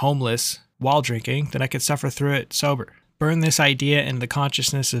being homeless while drinking, then I could suffer through it sober. Burn this idea in the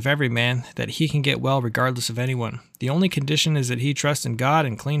consciousness of every man that he can get well regardless of anyone. The only condition is that he trusts in God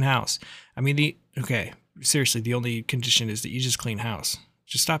and clean house. I mean, seriously, the only condition is that you just clean house.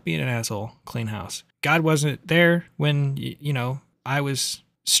 Just stop being an asshole, clean house. God wasn't there when, I was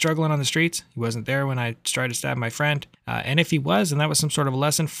struggling on the streets. He wasn't there when I tried to stab my friend. And if he was, and that was some sort of a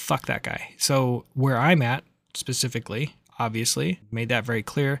lesson, fuck that guy. So where I'm at specifically, obviously, made that very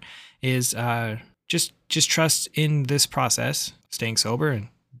clear, is just trust in this process, staying sober and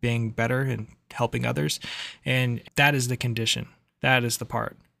being better and helping others. And that is the condition. That is the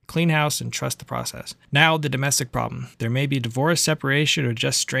part. Clean house and trust the process. Now, the domestic problem. There may be divorce, separation, or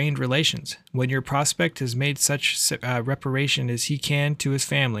just strained relations. When your prospect has made such reparation as he can to his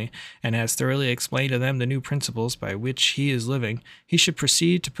family and has thoroughly explained to them the new principles by which he is living, he should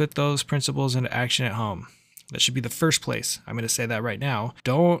proceed to put those principles into action at home. That should be the first place. I'm going to say that right now.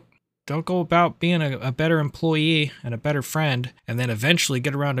 Don't Don't go about being a better employee and a better friend and then eventually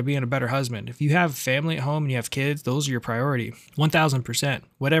get around to being a better husband. If you have family at home and you have kids, those are your priority. 1000%.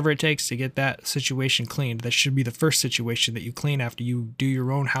 Whatever it takes to get that situation cleaned. That should be the first situation that you clean after you do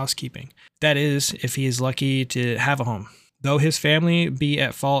your own housekeeping. That is, if he is lucky to have a home. Though his family be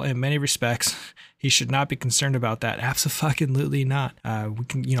at fault in many respects, he should not be concerned about that. Absolutely not. We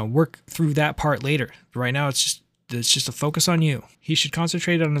can, work through that part later. But right now, it's just a focus on you. He should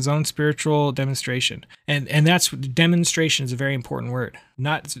concentrate on his own spiritual demonstration. And that's demonstration is a very important word,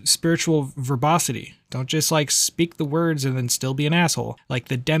 not spiritual verbosity. Don't just speak the words and then still be an asshole. Like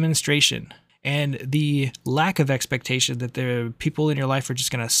the demonstration and the lack of expectation that the people in your life are just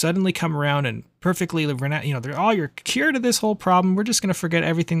going to suddenly come around and perfectly, you're cured of this whole problem. We're just going to forget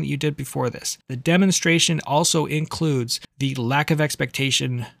everything that you did before this. The demonstration also includes the lack of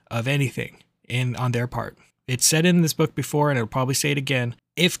expectation of anything on their part. It's said in this book before, and it'll probably say it again.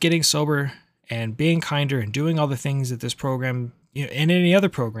 If getting sober and being kinder and doing all the things that this program, and any other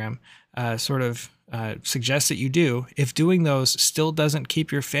program, suggests that you do, if doing those still doesn't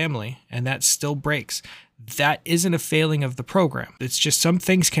keep your family and that still breaks, that isn't a failing of the program. It's just some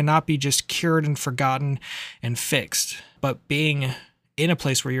things cannot be just cured and forgotten and fixed. But being in a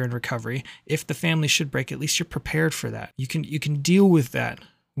place where you're in recovery, if the family should break, at least you're prepared for that. You can deal with that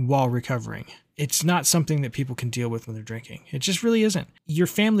while recovering. It's not something that people can deal with when they're drinking. It just really isn't. Your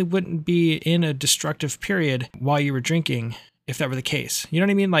family wouldn't be in a destructive period while you were drinking if that were the case. You know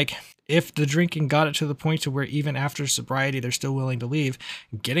what I mean? Like if the drinking got it to the point to where even after sobriety, they're still willing to leave,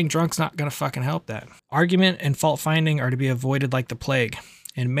 getting drunk's not going to fucking help that. Argument and fault finding are to be avoided like the plague.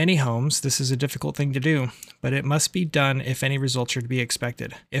 In many homes, this is a difficult thing to do, but it must be done if any results are to be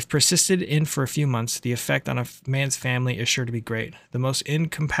expected. If persisted in for a few months, the effect on a man's family is sure to be great. The most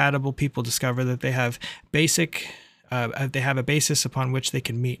incompatible people discover that they have a basis upon which they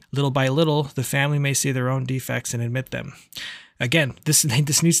can meet. Little by little, the family may see their own defects and admit them. Again, this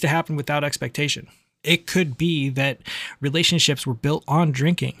needs to happen without expectation. It could be that relationships were built on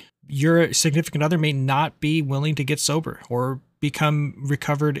drinking. Your significant other may not be willing to get sober or become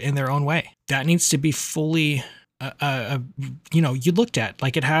recovered in their own way. That needs to be fully, you looked at.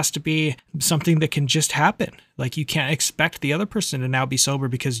 Like it has to be something that can just happen. Like you can't expect the other person to now be sober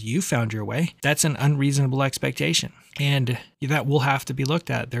because you found your way. That's an unreasonable expectation. And that will have to be looked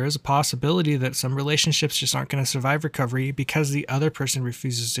at. There is a possibility that some relationships just aren't going to survive recovery because the other person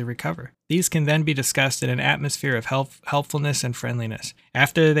refuses to recover. These can then be discussed in an atmosphere of helpfulness and friendliness.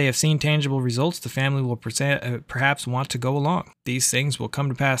 After they have seen tangible results, the family will perhaps want to go along. These things will come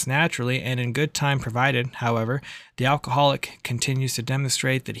to pass naturally and in good time provided, however, the alcoholic continues to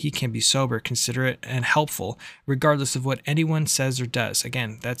demonstrate that he can be sober, considerate, and helpful, regardless of what anyone says or does.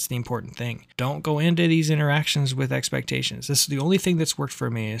 Again, that's the important thing. Don't go into these interactions with expectations. This is the only thing that's worked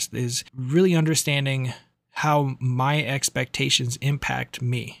for me is really understanding how my expectations impact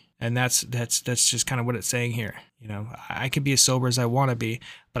me. And that's just kind of what it's saying here. I could be as sober as I want to be,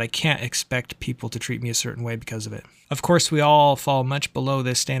 but I can't expect people to treat me a certain way because of it. Of course, we all fall much below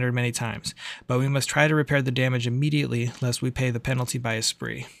this standard many times, but we must try to repair the damage immediately lest we pay the penalty by a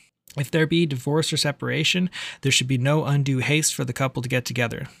spree. If there be divorce or separation, there should be no undue haste for the couple to get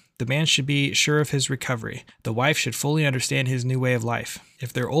together. The man should be sure of his recovery. The wife should fully understand his new way of life.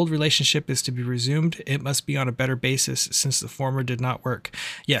 If their old relationship is to be resumed, it must be on a better basis since the former did not work.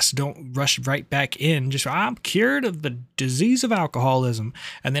 Yes, don't rush right back in. Just, I'm cured of the disease of alcoholism,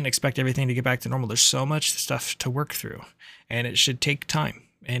 and then expect everything to get back to normal. There's so much stuff to work through, and it should take time,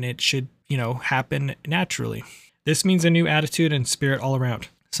 and it should, happen naturally. This means a new attitude and spirit all around.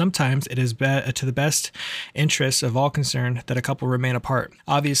 Sometimes it is to the best interests of all concerned that a couple remain apart.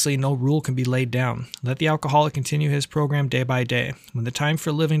 Obviously, no rule can be laid down. Let the alcoholic continue his program day by day. When the time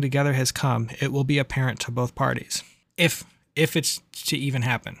for living together has come, it will be apparent to both parties. If it's to even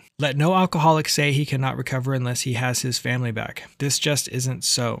happen. Let no alcoholic say he cannot recover unless he has his family back. This just isn't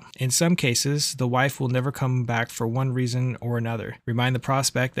so. In some cases, the wife will never come back for one reason or another. Remind the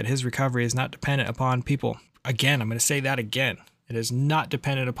prospect that his recovery is not dependent upon people. Again, I'm going to say that again. It is not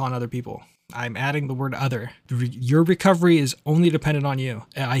dependent upon other people. I'm adding the word other. Your recovery is only dependent on you.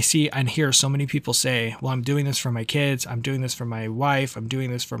 I see and hear so many people say, well, I'm doing this for my kids. I'm doing this for my wife. I'm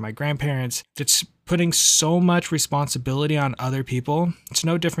doing this for my grandparents. It's putting so much responsibility on other people. It's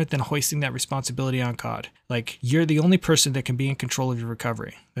no different than hoisting that responsibility on God. Like you're the only person that can be in control of your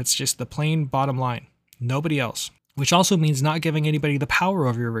recovery. That's just the plain bottom line. Nobody else. Which also means not giving anybody the power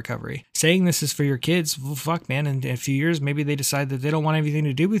over your recovery. Saying this is for your kids, well, fuck, man. In a few years, maybe they decide that they don't want anything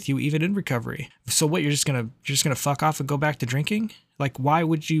to do with you, even in recovery. So what? You're just gonna fuck off and go back to drinking? Like, why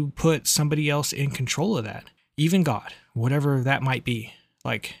would you put somebody else in control of that? Even God, whatever that might be.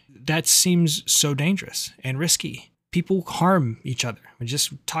 Like, that seems so dangerous and risky. People harm each other. We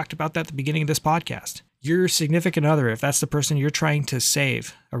just talked about that at the beginning of this podcast. Your significant other, if that's the person you're trying to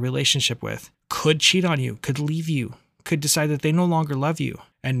save a relationship with, could cheat on you, could leave you, could decide that they no longer love you.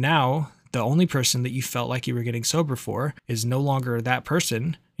 And now the only person that you felt like you were getting sober for is no longer that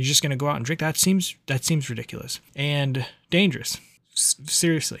person. You're just going to go out and drink. That seems ridiculous and dangerous.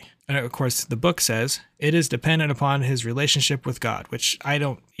 Seriously. And of course, the book says it is dependent upon his relationship with God, which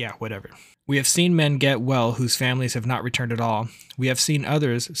whatever. We have seen men get well whose families have not returned at all. We have seen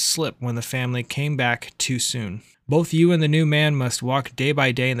others slip when the family came back too soon. Both you and the new man must walk day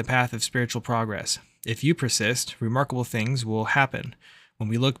by day in the path of spiritual progress. If you persist, remarkable things will happen. When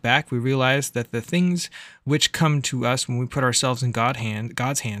we look back, we realize that the things which come to us when we put ourselves in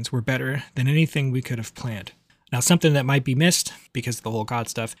God's hands were better than anything we could have planned. Now, something that might be missed because of the whole God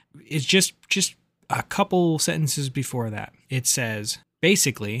stuff is just a couple sentences before that. It says,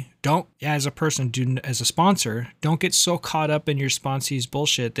 basically, don't, as a sponsor, don't get so caught up in your sponsee's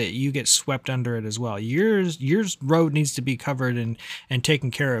bullshit that you get swept under it as well. Your road needs to be covered and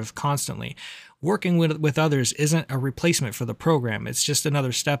taken care of constantly. Working with others isn't a replacement for the program. It's just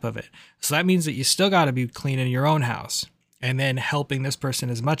another step of it. So that means that you still got to be cleaning your own house and then helping this person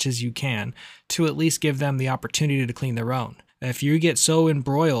as much as you can to at least give them the opportunity to clean their own. If you get so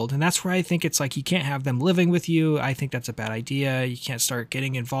embroiled, and that's where I think it's like you can't have them living with you. I think that's a bad idea. You can't start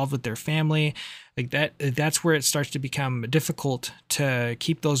getting involved with their family. Like that's where it starts to become difficult to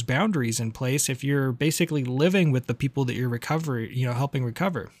keep those boundaries in place if you're basically living with the people that you're helping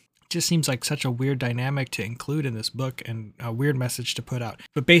recover. It just seems like such a weird dynamic to include in this book and a weird message to put out.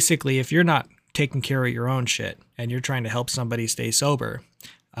 But basically, if you're not taking care of your own shit and you're trying to help somebody stay sober,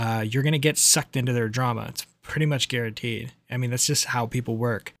 you're going to get sucked into their drama. It's pretty much guaranteed. I mean, that's just how people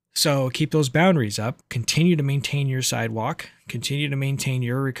work. So keep those boundaries up, continue to maintain your sidewalk, continue to maintain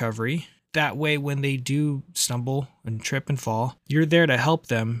your recovery. That way, when they do stumble and trip and fall, you're there to help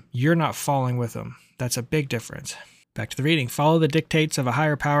them. You're not falling with them. That's a big difference. Back to the reading. Follow the dictates of a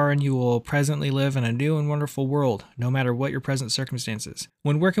higher power and you will presently live in a new and wonderful world, no matter what your present circumstances.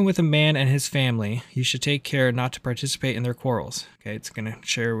 When working with a man and his family, you should take care not to participate in their quarrels. Okay, it's going to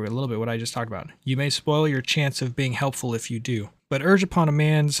share a little bit what I just talked about. You may spoil your chance of being helpful if you do, but urge upon a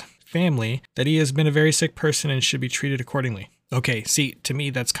man's family that he has been a very sick person and should be treated accordingly. Okay, see, to me,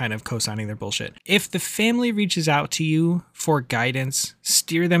 that's kind of co-signing their bullshit. If the family reaches out to you for guidance,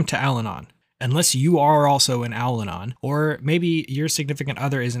 steer them to Al-Anon. Unless you are also in Al-Anon, or maybe your significant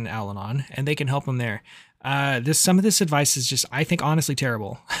other is in Al-Anon, and they can help them there. Some of this advice is just, I think, honestly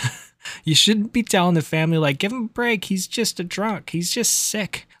terrible. You shouldn't be telling the family, like, give him a break. He's just a drunk. He's just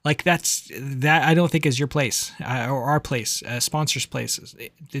sick. Like, that I don't think is your place, or our place, sponsor's place.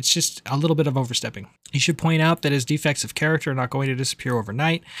 It's just a little bit of overstepping. You should point out that his defects of character are not going to disappear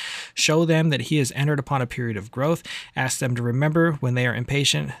overnight. Show them that he has entered upon a period of growth. Ask them to remember, when they are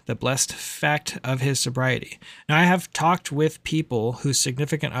impatient, the blessed fact of his sobriety. Now, I have talked with people whose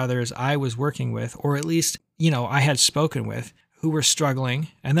significant others I was working with, or at least, I had spoken with, who were struggling.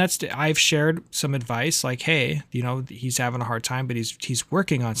 And I've shared some advice like, hey, he's having a hard time, but he's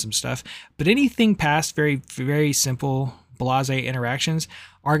working on some stuff. But anything past very, very simple, blasé interactions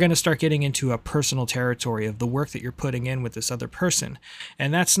are going to start getting into a personal territory of the work that you're putting in with this other person.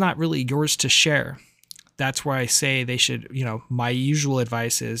 And that's not really yours to share. That's where I say they should, my usual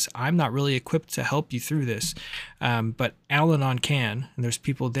advice is I'm not really equipped to help you through this. But Al-Anon can, and there's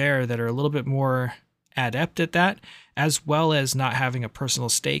people there that are a little bit more adept at that, as well as not having a personal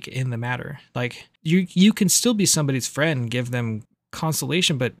stake in the matter. Like, you can still be somebody's friend and give them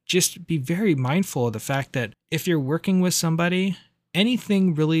consolation, but just be very mindful of the fact that if you're working with somebody,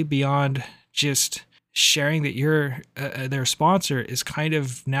 anything really beyond just sharing that you're their sponsor is kind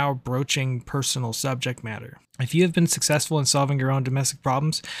of now broaching personal subject matter. If you have been successful in solving your own domestic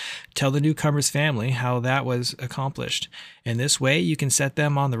problems, tell the newcomer's family how that was accomplished. In this way, you can set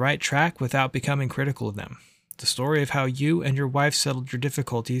them on the right track without becoming critical of them. The story of how you and your wife settled your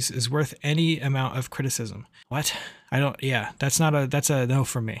difficulties is worth any amount of criticism. What? That's a no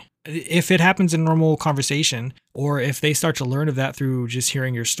from me. If it happens in normal conversation, or if they start to learn of that through just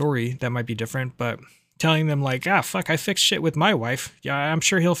hearing your story, that might be different, but telling them like, I fixed shit with my wife. Yeah, I'm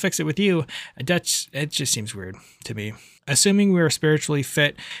sure he'll fix it with you. It just seems weird to me. Assuming we are spiritually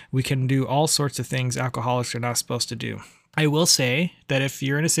fit, we can do all sorts of things alcoholics are not supposed to do. I will say that if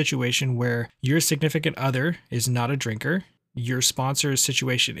you're in a situation where your significant other is not a drinker, your sponsor's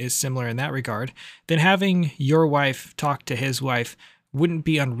situation is similar in that regard, then having your wife talk to his wife wouldn't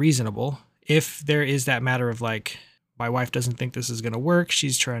be unreasonable if there is that matter of like, my wife doesn't think this is going to work.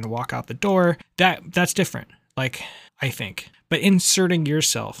 She's trying to walk out the door. That's different. Like, I think. But inserting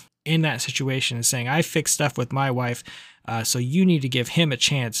yourself in that situation and saying, I fixed stuff with my wife, so you need to give him a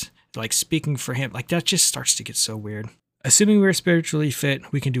chance, like speaking for him, like that just starts to get so weird. Assuming we're spiritually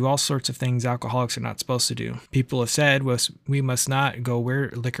fit, we can do all sorts of things alcoholics are not supposed to do. People have said we must not go where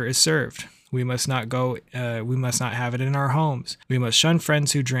liquor is served. We must not have it in our homes. We must shun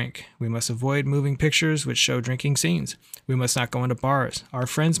friends who drink. We must avoid moving pictures which show drinking scenes. We must not go into bars. Our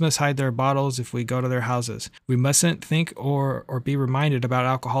friends must hide their bottles if we go to their houses. We mustn't think or be reminded about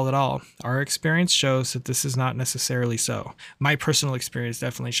alcohol at all. Our experience shows that this is not necessarily so. My personal experience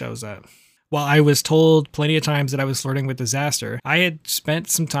definitely shows that. While I was told plenty of times that I was flirting with disaster, I had spent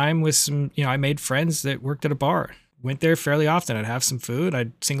some time with I made friends that worked at a bar. Went there fairly often. I'd have some food,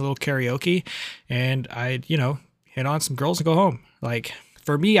 I'd sing a little karaoke, and I'd, hit on some girls and go home. Like,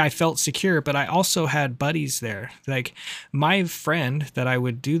 for me, I felt secure, but I also had buddies there. Like, my friend that I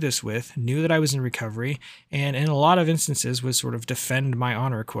would do this with knew that I was in recovery, and in a lot of instances would sort of defend my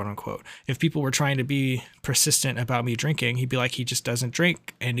honor, quote unquote. If people were trying to be persistent about me drinking, he'd be like, he just doesn't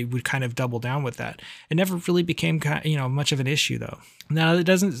drink, and he would kind of double down with that. It never really became, much of an issue, though. Now, that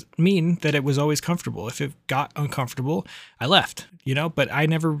doesn't mean that it was always comfortable. If it got uncomfortable, I left, but I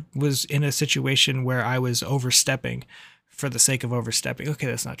never was in a situation where I was overstepping for the sake of overstepping. Okay,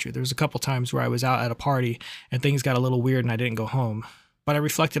 that's not true. There was a couple times where I was out at a party and things got a little weird and I didn't go home. But I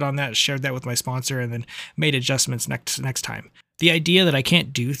reflected on that, shared that with my sponsor, and then made adjustments next time. The idea that I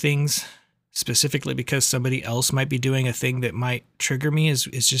can't do things specifically because somebody else might be doing a thing that might trigger me is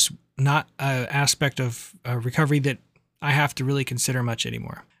just not an aspect of recovery that I have to really consider much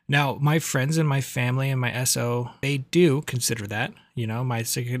anymore. Now, my friends and my family and my SO, they do consider that. My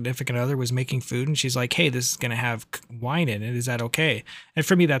significant other was making food and she's like, hey, this is going to have wine in it. Is that okay? And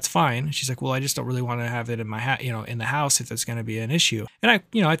for me, that's fine. She's like, well, I just don't really want to have it in my in the house if it's going to be an issue. And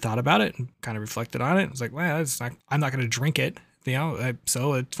I thought about it and kind of reflected on it. I was like, well, I'm not going to drink it.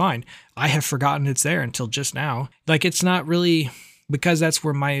 So it's fine. I have forgotten it's there until just now. Like, it's not really, because that's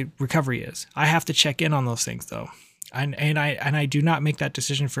where my recovery is. I have to check in on those things though. And I do not make that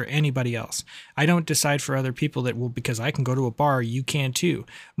decision for anybody else. I don't decide for other people that, well, because I can go to a bar, you can too.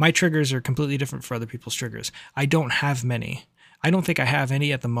 My triggers are completely different for other people's triggers. I don't have many. I don't think I have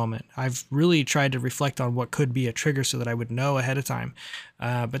any at the moment. I've really tried to reflect on what could be a trigger so that I would know ahead of time.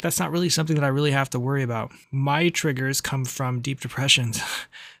 But that's not really something that I really have to worry about. My triggers come from deep depressions.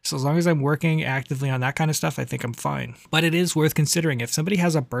 So as long as I'm working actively on that kind of stuff, I think I'm fine. But it is worth considering. If somebody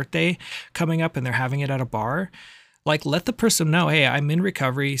has a birthday coming up and they're having it at a bar, like, let the person know, hey, I'm in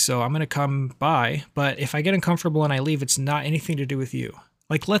recovery, so I'm going to come by. But if I get uncomfortable and I leave, it's not anything to do with you.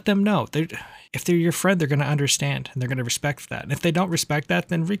 Like, let them know. If they're your friend, they're going to understand and they're going to respect that. And if they don't respect that,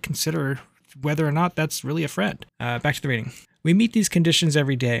 then reconsider whether or not that's really a friend. Back to the reading. We meet these conditions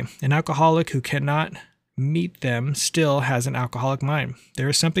every day. An alcoholic who cannot meet them still has an alcoholic mind. There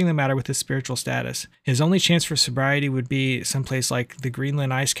is something the matter with his spiritual status. His only chance for sobriety would be someplace like the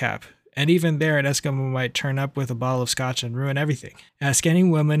Greenland ice cap. And even there, an Eskimo might turn up with a bottle of scotch and ruin everything. Ask any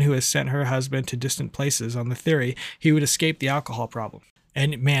woman who has sent her husband to distant places on the theory he would escape the alcohol problem.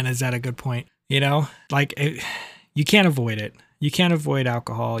 And man, is that a good point? You can't avoid it. You can't avoid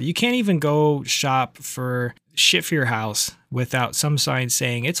alcohol. You can't even go shop for shit for your house without some sign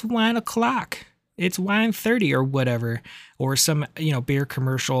saying it's 1 o'clock. It's 1:30 or whatever, or some, beer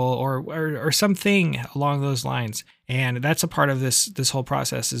commercial or something along those lines. And that's a part of this whole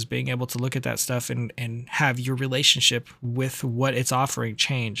process, is being able to look at that stuff and have your relationship with what it's offering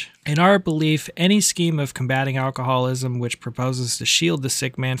change. In our belief, any scheme of combating alcoholism which proposes to shield the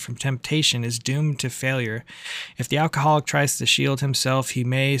sick man from temptation is doomed to failure. If the alcoholic tries to shield himself, he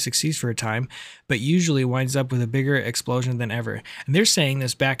may succeed for a time, but usually winds up with a bigger explosion than ever. And they're saying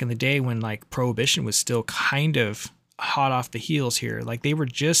this back in the day when prohibition was still kind of hot off the heels here. Like they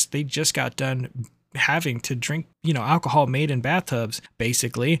just got done having to drink, alcohol made in bathtubs,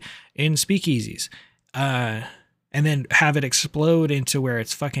 basically, in speakeasies. And then have it explode into where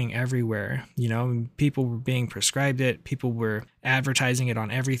it's fucking everywhere. People were being prescribed it. People were advertising it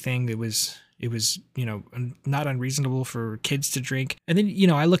on everything. It was, not unreasonable for kids to drink. And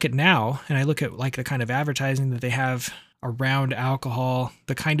then, I look at now and I look at the kind of advertising that they have around alcohol,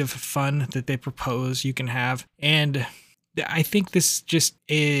 the kind of fun that they propose you can have. And I think this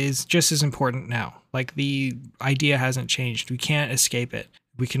is just as important now. The idea hasn't changed. We can't escape it.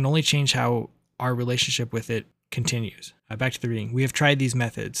 We can only change how our relationship with it continues. Back to the reading. We have tried these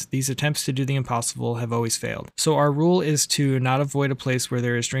methods. These attempts to do the impossible have always failed. So our rule is to not avoid a place where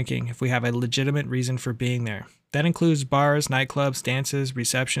there is drinking if we have a legitimate reason for being there. That includes bars, nightclubs, dances,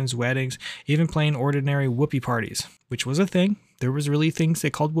 receptions, weddings, even plain ordinary whoopee parties, which was a thing. There was really things they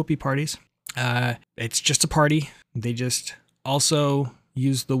called whoopee parties. It's just a party. They just also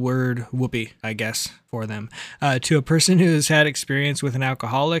use the word whoopee, I guess, for them. To a person who has had experience with an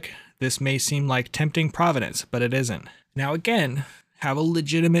alcoholic, this may seem like tempting providence, but it isn't. Now, again, have a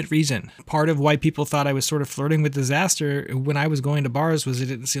legitimate reason. Part of why people thought I was sort of flirting with disaster when I was going to bars was it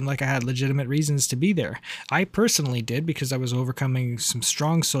didn't seem like I had legitimate reasons to be there. I personally did because I was overcoming some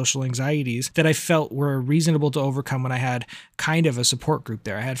strong social anxieties that I felt were reasonable to overcome when I had kind of a support group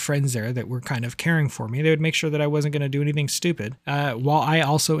there. I had friends there that were kind of caring for me. They would make sure that I wasn't going to do anything stupid, while I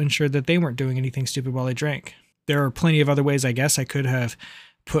also ensured that they weren't doing anything stupid while I drank. There are plenty of other ways I guess I could have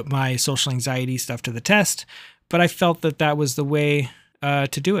put my social anxiety stuff to the test, but I felt that that was the way to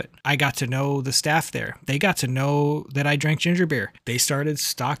do it. I got to know the staff there. They got to know that I drank ginger beer. They started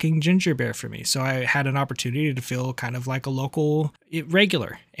stocking ginger beer for me. So I had an opportunity to feel kind of like a local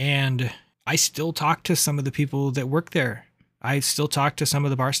regular. And I still talk to some of the people that work there. I still talk to some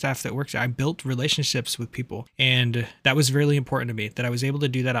of the bar staff that works there. I built relationships with people, and that was really important to me that I was able to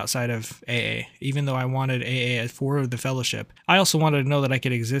do that outside of AA. Even though I wanted AA for the fellowship, I also wanted to know that I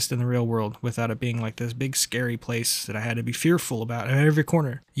could exist in the real world without it being like this big scary place that I had to be fearful about at every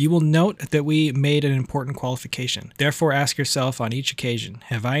corner. You will note that we made an important qualification. Therefore, ask yourself on each occasion,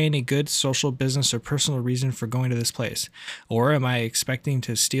 have I any good social, business, or personal reason for going to this place? Or am I expecting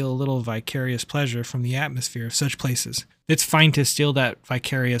to steal a little vicarious pleasure from the atmosphere of such places? It's fine to steal that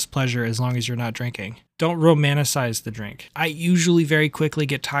vicarious pleasure as long as you're not drinking. Don't romanticize the drink. I usually very quickly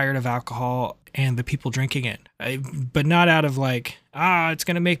get tired of alcohol and the people drinking it, but not out of like, it's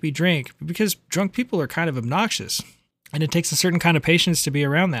going to make me drink, because drunk people are kind of obnoxious and it takes a certain kind of patience to be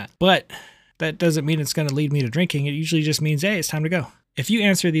around that. But that doesn't mean it's going to lead me to drinking. It usually just means, hey, it's time to go. If you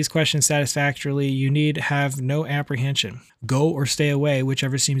answer these questions satisfactorily, you need have no apprehension. Go or stay away,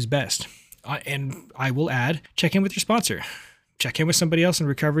 whichever seems best. And I will add, check in with your sponsor. Check in with somebody else in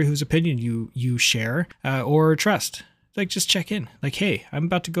recovery whose opinion you share or trust. Like, just check in. Like, hey, I'm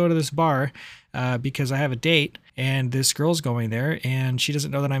about to go to this bar because I have a date and this girl's going there and she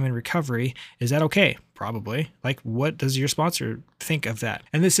doesn't know that I'm in recovery. Is that okay? Probably. Like, what does your sponsor think of that?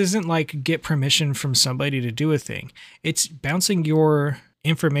 And this isn't like get permission from somebody to do a thing. It's bouncing your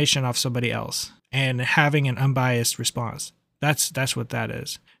information off somebody else and having an unbiased response. That's what that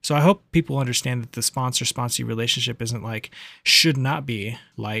is. So I hope people understand that the sponsor-sponsee relationship isn't like, should not be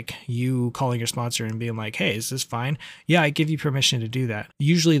like you calling your sponsor and being like, hey, is this fine? Yeah, I give you permission to do that.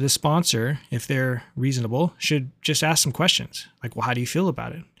 Usually the sponsor, if they're reasonable, should just ask some questions. Like, well, how do you feel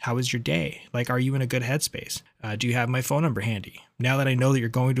about it? How was your day? Like, are you in a good headspace? Do you have my phone number handy? Now that I know that you're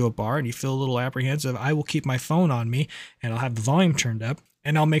going to a bar and you feel a little apprehensive, I will keep my phone on me and I'll have the volume turned up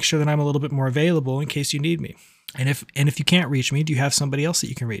and I'll make sure that I'm a little bit more available in case you need me. And if you can't reach me, do you have somebody else that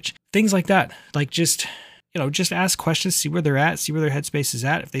you can reach? Things like that. Like, just ask questions, see where they're at, see where their headspace is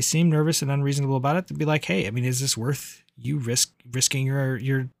at. If they seem nervous and unreasonable about it, then be like, hey, I mean, is this worth you risking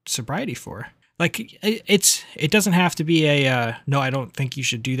your sobriety for? Like, it doesn't have to be no, I don't think you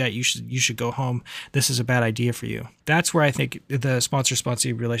should do that. You should go home. This is a bad idea for you. That's where I think the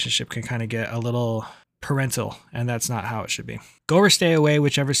sponsor-sponsee relationship can kind of get a little parental, and that's not how it should be. Go or stay away,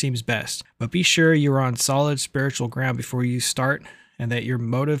 whichever seems best, but be sure you're on solid spiritual ground before you start and that your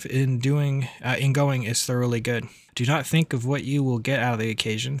motive in going is thoroughly good. Do not think of what you will get out of the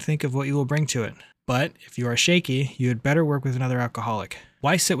occasion, think of what you will bring to it. But if you are shaky, you had better work with another alcoholic.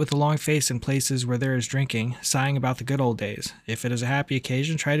 Why sit with a long face in places where there is drinking, sighing about the good old days? If it is a happy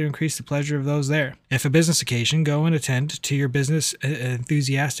occasion, try to increase the pleasure of those there. If a business occasion, go and attend to your business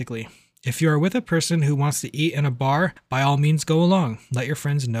enthusiastically. If you are with a person who wants to eat in a bar, by all means go along. Let your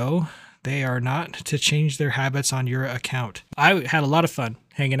friends know they are not to change their habits on your account. I had a lot of fun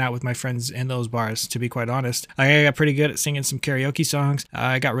hanging out with my friends in those bars, to be quite honest. I got pretty good at singing some karaoke songs.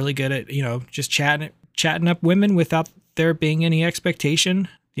 I got really good at, just chatting up women without there being any expectation.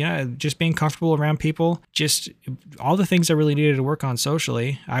 Yeah, just being comfortable around people. Just all the things I really needed to work on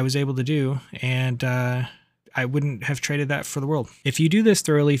socially, I was able to do. And I wouldn't have traded that for the world. If you do this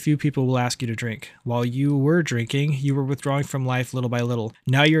thoroughly, few people will ask you to drink. While you were drinking, you were withdrawing from life little by little.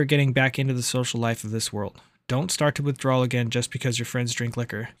 Now you're getting back into the social life of this world. Don't start to withdraw again just because your friends drink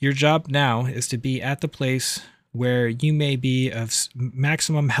liquor. Your job now is to be at the place where you may be of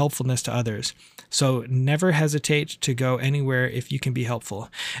maximum helpfulness to others. So never hesitate to go anywhere if you can be helpful.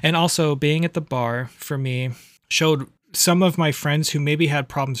 And also, being at the bar, for me, showed some of my friends who maybe had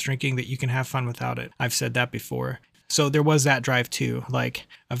problems drinking that you can have fun without it. I've said that before. So there was that drive too. Like,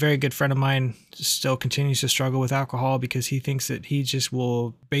 a very good friend of mine still continues to struggle with alcohol because he thinks that he just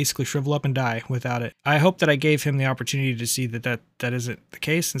will basically shrivel up and die without it. I hope that I gave him the opportunity to see that isn't the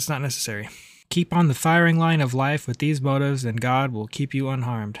case. It's not necessary. Keep on the firing line of life with these motives and God will keep you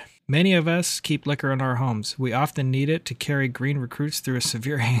unharmed. Many of us keep liquor in our homes. We often need it to carry green recruits through a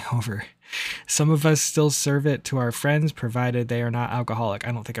severe hangover. Some of us still serve it to our friends, provided they are not alcoholic.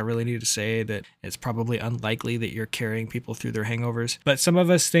 I don't think I really need to say that it's probably unlikely that you're carrying people through their hangovers, but some of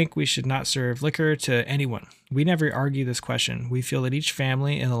us think we should not serve liquor to anyone. We never argue this question. We feel that each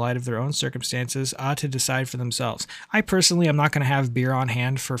family, in the light of their own circumstances, ought to decide for themselves. I personally am not going to have beer on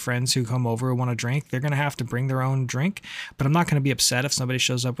hand for friends who come over and want to drink. They're going to have to bring their own drink, but I'm not going to be upset if somebody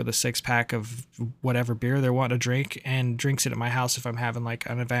shows up with a 6-pack of whatever beer they're wanting to drink and drinks it at my house if I'm having like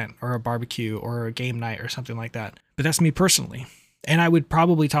an event or a barbecue or a game night or something like that. But that's me personally. And I would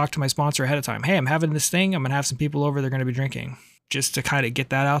probably talk to my sponsor ahead of time. Hey, I'm having this thing. I'm going to have some people over. They're going to be drinking, just to kind of get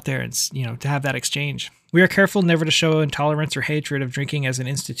that out there and, to have that exchange. We are careful never to show intolerance or hatred of drinking as an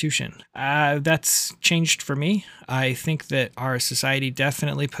institution. That's changed for me. I think that our society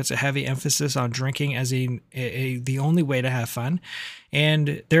definitely puts a heavy emphasis on drinking as the only way to have fun.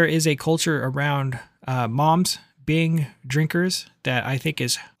 And there is a culture around moms being drinkers that I think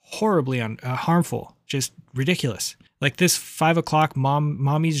is horribly harmful, just ridiculous. Like this 5 o'clock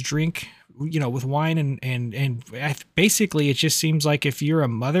mommy's drink, with wine and basically it just seems like if you're a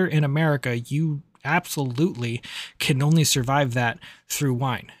mother in America, you absolutely can only survive that through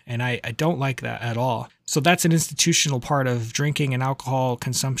wine. And I don't like that at all. So that's an institutional part of drinking and alcohol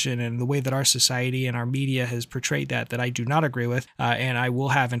consumption and the way that our society and our media has portrayed that I do not agree with, and I will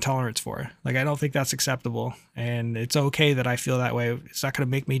have intolerance for. Like, I don't think that's acceptable, and it's okay that I feel that way. It's not going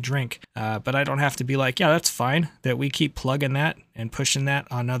to make me drink, but I don't have to be like, yeah, that's fine, that we keep plugging that and pushing that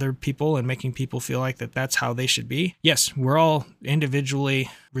on other people and making people feel like that's how they should be. Yes, we're all individually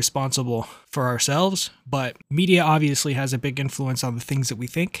responsible for ourselves, but media obviously has a big influence on the things that we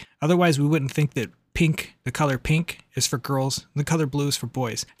think. Otherwise, we wouldn't think that pink, the color pink, is for girls, and the color blue is for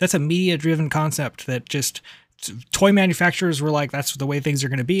boys. That's a media-driven concept that just toy manufacturers were like, that's the way things are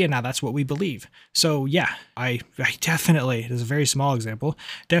going to be, and now that's what we believe. So yeah, I definitely, this is a very small example,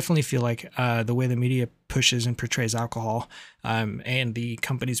 definitely feel like the way the media pushes and portrays alcohol, and the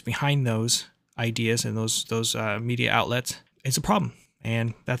companies behind those ideas and those media outlets, it's a problem.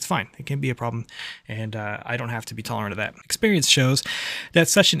 And that's fine. It can be a problem, and I don't have to be tolerant of that. Experience shows that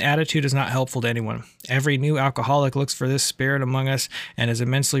such an attitude is not helpful to anyone. Every new alcoholic looks for this spirit among us and is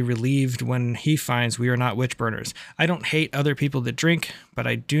immensely relieved when he finds we are not witch burners. I don't hate other people that drink, but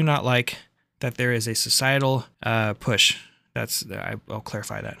I do not like that there is a societal push. I'll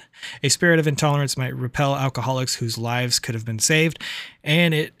clarify that. A spirit of intolerance might repel alcoholics whose lives could have been saved,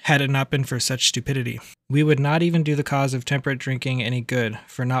 and had it not been for such stupidity. We would not even do the cause of temperate drinking any good,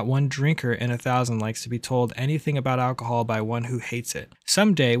 for not one drinker in 1,000 likes to be told anything about alcohol by one who hates it.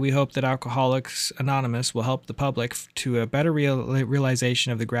 Someday, we hope that Alcoholics Anonymous will help the public to a better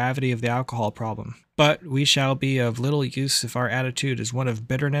realization of the gravity of the alcohol problem. But we shall be of little use if our attitude is one of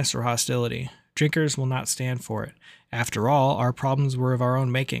bitterness or hostility. Drinkers will not stand for it. After all, our problems were of our own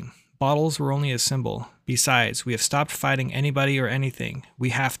making. Bottles were only a symbol. Besides, we have stopped fighting anybody or anything. We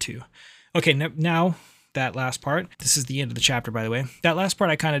have to. Okay, now that last part, this is the end of the chapter, by the way. That last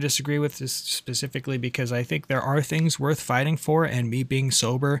part I kind of disagree with, this specifically because I think there are things worth fighting for, and me being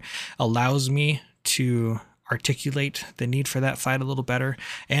sober allows me to articulate the need for that fight a little better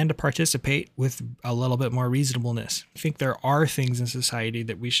and to participate with a little bit more reasonableness. I think there are things in society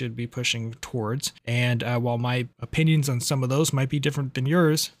that we should be pushing towards, and while my opinions on some of those might be different than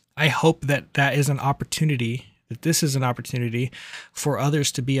yours, I hope that this is an opportunity for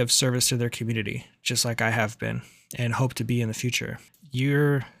others to be of service to their community, just like I have been and hope to be in the future.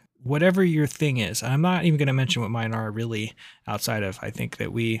 Whatever your thing is, I'm not even going to mention what mine are really outside of, I think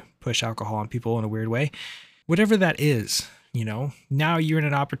that we push alcohol on people in a weird way. Whatever that is, now you're in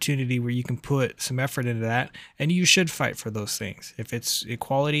an opportunity where you can put some effort into that, and you should fight for those things. If it's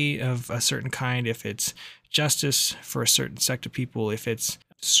equality of a certain kind, if it's justice for a certain sect of people, if it's,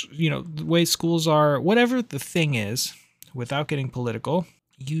 the way schools are, whatever the thing is, without getting political,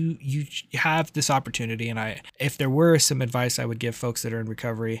 you have this opportunity. And if there were some advice I would give folks that are in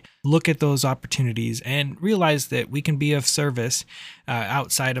recovery, look at those opportunities and realize that we can be of service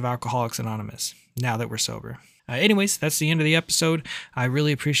outside of Alcoholics Anonymous now that we're sober. Anyways, that's the end of the episode. I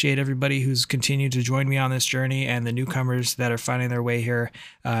really appreciate everybody who's continued to join me on this journey, and the newcomers that are finding their way here.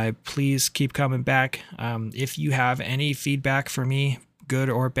 Please keep coming back. If you have any feedback for me, good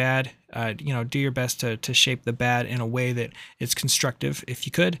or bad, do your best to shape the bad in a way that is constructive. If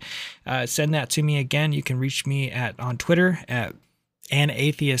you could, send that to me. Again, you can reach me on Twitter at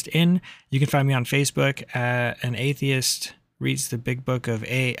 @AnAtheistIn. You can find me on Facebook at An Atheist Reads the Big Book of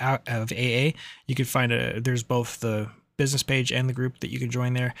AA. You can find there's both the business page and the group that you can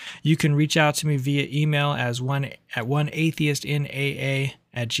join there. You can reach out to me via email at oneatheistinaa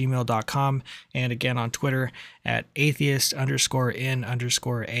atheist_in_aa. And again on Twitter at atheist_in_aa.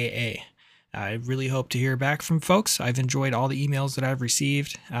 I really hope to hear back from folks. I've enjoyed all the emails that I've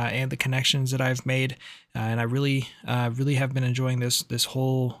received and the connections that I've made, and I really have been enjoying this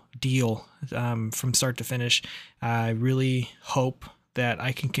whole deal from start to finish. I really hope that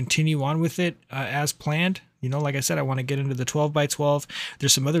I can continue on with it as planned. Like I said, I want to get into the 12 by 12.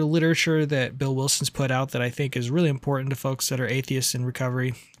 There's some other literature that Bill Wilson's put out that I think is really important to folks that are atheists in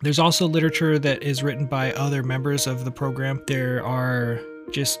recovery. There's also literature that is written by other members of the program. There are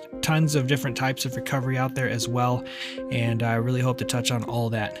just tons of different types of recovery out there as well, and I really hope to touch on all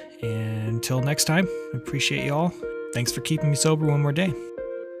that. And until next time, I appreciate you all. Thanks for keeping me sober one more day.